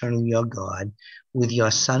the eternal your God with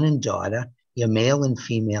your son and daughter, your male and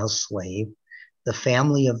female slave, the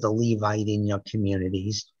family of the Levite in your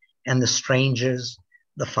communities, and the strangers,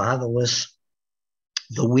 the fatherless,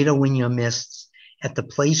 the widow in your midst, at the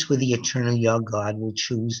place where the eternal your God will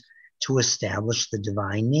choose to establish the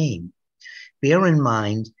divine name. Bear in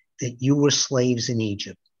mind that you were slaves in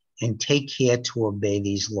Egypt, and take care to obey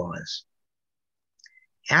these laws.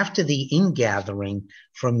 After the ingathering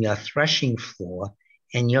from your threshing floor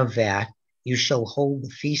and your vat, you shall hold the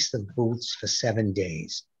Feast of Booths for 7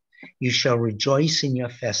 days. You shall rejoice in your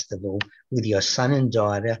festival with your son and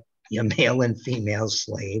daughter, your male and female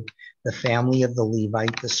slave, the family of the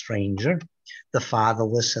Levite, the stranger, the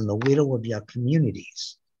fatherless, and the widow of your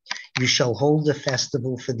communities. You shall hold a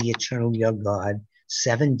festival for the eternal your God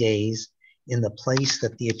 7 days in the place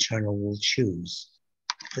that the eternal will choose.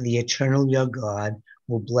 For the eternal your God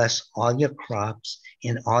will bless all your crops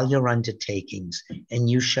and all your undertakings, and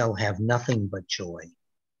you shall have nothing but joy.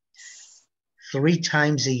 3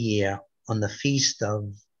 times a year on the feast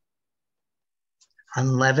of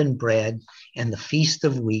unleavened bread and the feast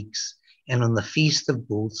of weeks and on the feast of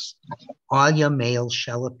booths, all your males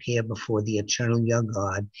shall appear before the eternal your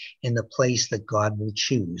God in the place that God will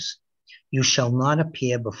choose. You shall not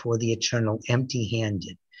appear before the eternal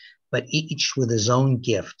empty-handed, but each with his own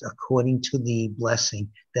gift according to the blessing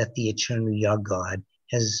that the eternal your God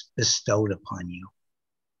has bestowed upon you.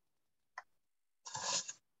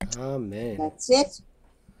 Amen. That's it.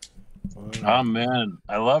 Amen.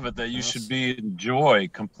 I love it that you should be in joy,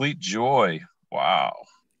 complete joy. Wow.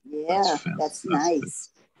 Yeah, that's nice.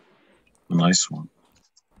 A nice one.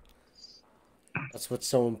 That's what's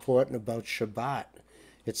so important about Shabbat.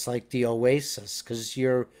 It's like the oasis, because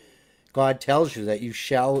God tells you that you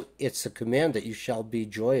shall, it's a command that you shall be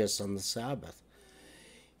joyous on the Sabbath.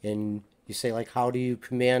 And you say, like, how do you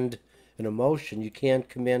command an emotion? You can't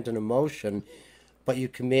command an emotion, but you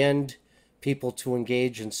command people to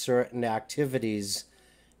engage in certain activities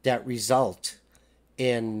that result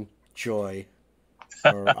in joy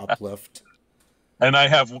or uplift. And I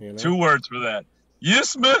have 2 words for that.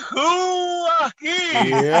 Yismechu achi.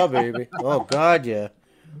 Yeah, baby. Oh, God, yeah.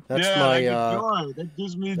 That's my joy. That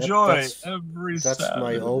gives me joy every That's Saturday.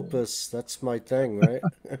 my opus. That's my thing, right?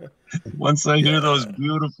 Once I hear those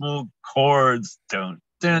beautiful chords, Oh,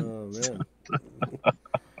 man.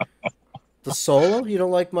 The solo? You don't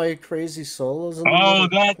like my crazy solos in the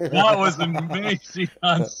middle? That was amazing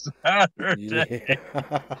on Saturday.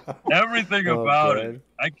 Yeah. Everything about it.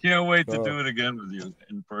 I can't wait to do it again with you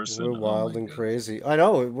in person. We're wild and crazy. I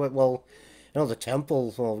know. Well, the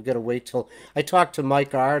temple. Well, we got to wait till. I talked to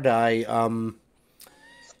Mike Ardai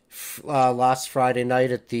last Friday night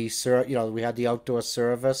at the we had the outdoor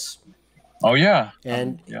service. Oh yeah.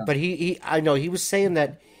 But I know he was saying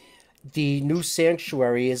that the new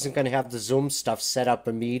sanctuary isn't going to have the Zoom stuff set up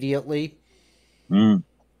immediately. Mm.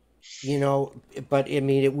 But I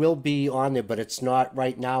mean, it will be on there, but it's not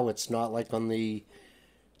right now. It's not like on the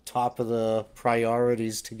top of the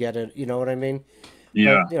priorities to get it. You know what I mean?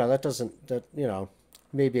 Yeah. But, that doesn't,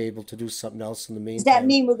 may be able to do something else in the meantime. Does that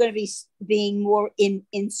mean we're going to be being more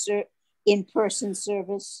in-person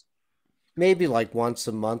service? Maybe like once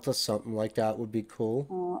a month or something like that would be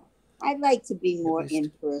cool. I'd like to be more in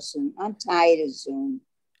person. I'm tired of Zoom.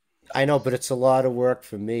 I know, but it's a lot of work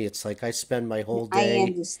for me. It's like I spend my whole day. I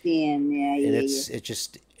understand. Yeah, and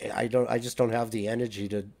yeah. I just don't have the energy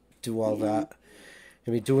to do all that. I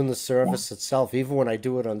mean, doing the service itself, even when I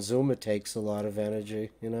do it on Zoom, it takes a lot of energy.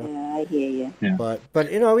 Yeah, I hear you. Yeah.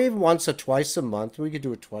 But even once or twice a month, we could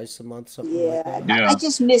do it twice a month, something like that. I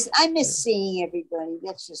just miss seeing everybody.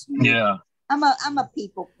 That's just me. Yeah. I'm a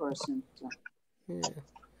people person. So.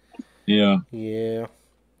 Yeah. Yeah.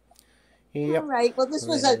 All right. Well, this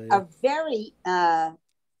was a very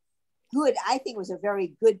good. I think it was a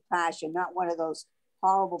very good pasha, not one of those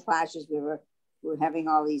horrible pashas we're having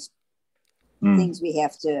all these things we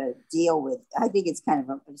have to deal with. I think it's kind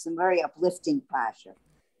of it's a very uplifting pasha.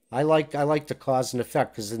 I like the cause and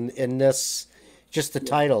effect, because in this, just the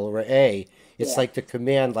title or it's like the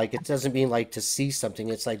command. Like, it doesn't mean like to see something.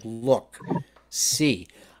 It's like, look, see.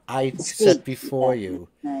 I set before you.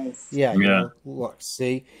 Nice. Yeah. Look,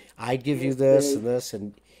 see, I give you this and this,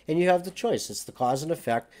 and you have the choice. It's the cause and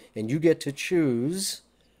effect, and you get to choose.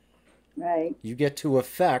 Right. You get to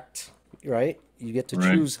affect, right? You get to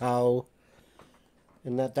choose how,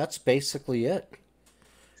 and that's basically it.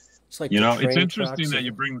 It's like it's interesting that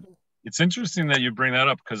you bring. It's interesting that you bring that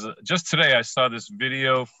up, because just today I saw this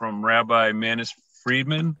video from Rabbi Manis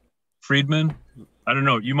Friedman. I don't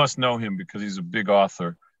know. You must know him because he's a big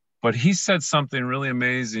author. But he said something really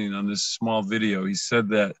amazing on this small video. He said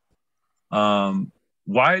that,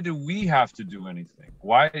 why do we have to do anything?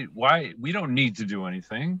 Why we don't need to do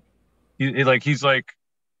anything. He's like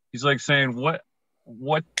saying,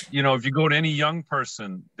 what, if you go to any young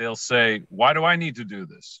person, they'll say, why do I need to do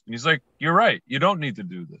this? And he's like, you're right. You don't need to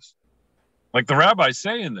do this. Like the rabbi's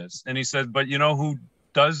saying this. And he said, but you know who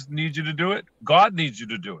does need you to do it? God needs you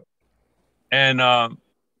to do it.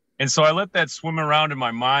 And so I let that swim around in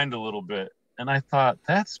my mind a little bit. And I thought,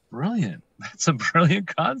 that's brilliant. That's a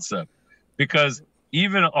brilliant concept. Because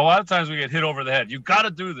even a lot of times we get hit over the head. You got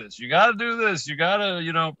to do this. You got to do this. You got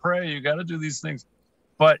to, pray. You got to do these things.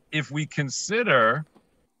 But if we consider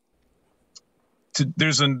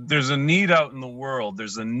there's a need out in the world.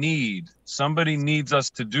 There's a need. Somebody needs us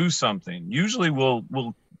to do something. Usually we'll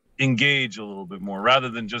engage a little bit more rather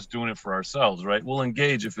than just doing it for ourselves, right? We'll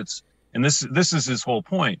engage if it's, and this is his whole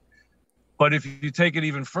point. But if you take it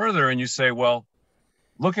even further and you say, well,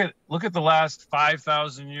 look at the last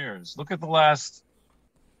 5,000 years. Look at the last,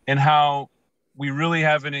 and how we really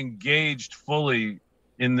haven't engaged fully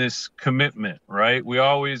in this commitment, right? We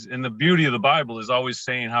always, and the beauty of the Bible is always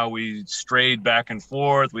saying how we strayed back and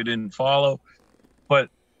forth, we didn't follow. But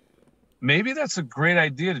maybe that's a great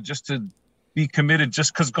idea to be committed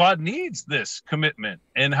just because God needs this commitment,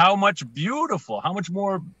 and how much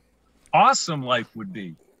more awesome life would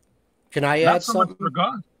be. Can I Not add so something? much for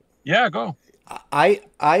God. Yeah, go. I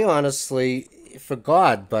honestly, for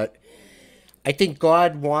God, but I think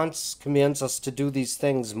God commands us to do these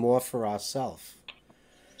things more for ourselves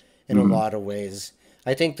in a lot of ways.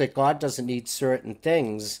 I think that God doesn't need certain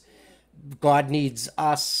things. God needs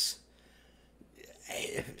us.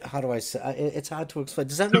 How do I say? It's hard to explain.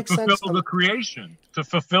 Does that make sense? To fulfill the creation. To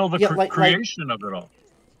fulfill the creation of it all.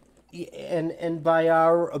 And by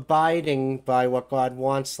our abiding by what God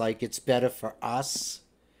wants, like it's better for us.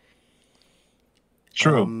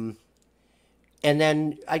 True. And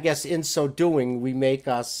then I guess in so doing, we make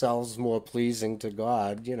ourselves more pleasing to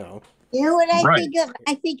God, You know what I think of?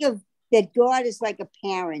 I think of that God is like a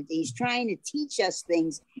parent. He's trying to teach us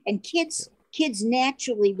things, and kids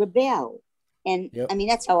naturally rebel. And I mean,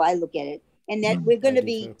 that's how I look at it. And that we're going to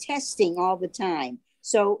be testing all the time.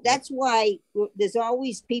 So that's why there's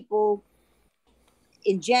always people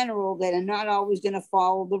in general that are not always going to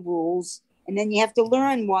follow the rules. And then you have to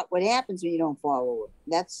learn what happens when you don't follow it.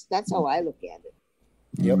 That's how I look at it.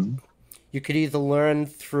 Yep. You could either learn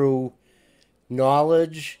through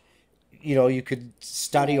knowledge, you could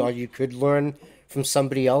study, or you could learn from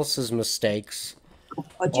somebody else's mistakes.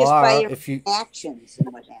 Or just by your actions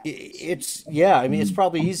and what happens. It's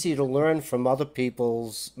probably easier to learn from other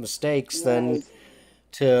people's mistakes than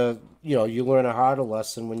to, you learn a harder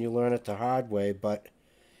lesson when you learn it the hard way. But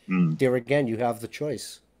there again, you have the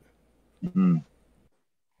choice.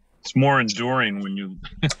 It's more enduring when you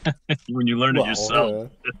learn it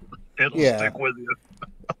yourself. It'll stick with you.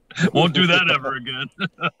 Won't do that ever again.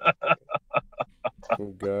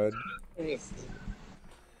 Oh, God.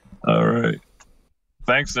 All right.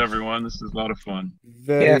 Thanks, everyone. This is a lot of fun.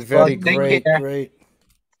 Very great.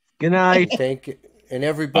 Good night. Thank you. And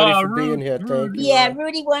everybody for being here. Thank you. Yeah,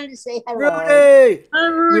 Rudy wanted to say hello. Rudy! Hi,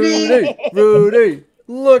 Rudy! Rudy!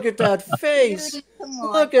 Look at that face. Rudy, come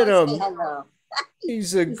on, look at him. Say hello.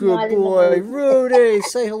 He's a good boy. Rudy,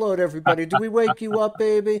 say hello to everybody. Did we wake you up,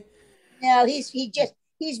 baby? No, he's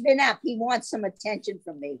been up. He wants some attention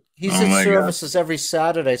from me. He's in services every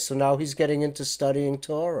Saturday, so now he's getting into studying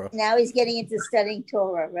Torah.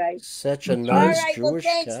 Right? Such a nice All right, Jewish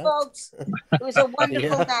thanks, cat. folks. It was a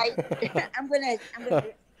wonderful night. I'm gonna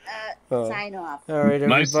sign off. All right, everybody.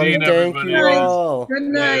 Nice seeing thank everybody. you all. Good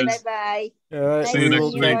night. Bye-bye. All right, See you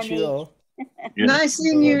next week. Catch you all. Yeah. Nice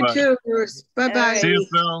seeing you Bye-bye. too, Bruce. Bye-bye. See you,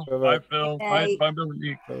 Phil. Bye-bye. Bye, Phil. Bye,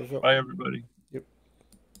 Billy. Bye, everybody.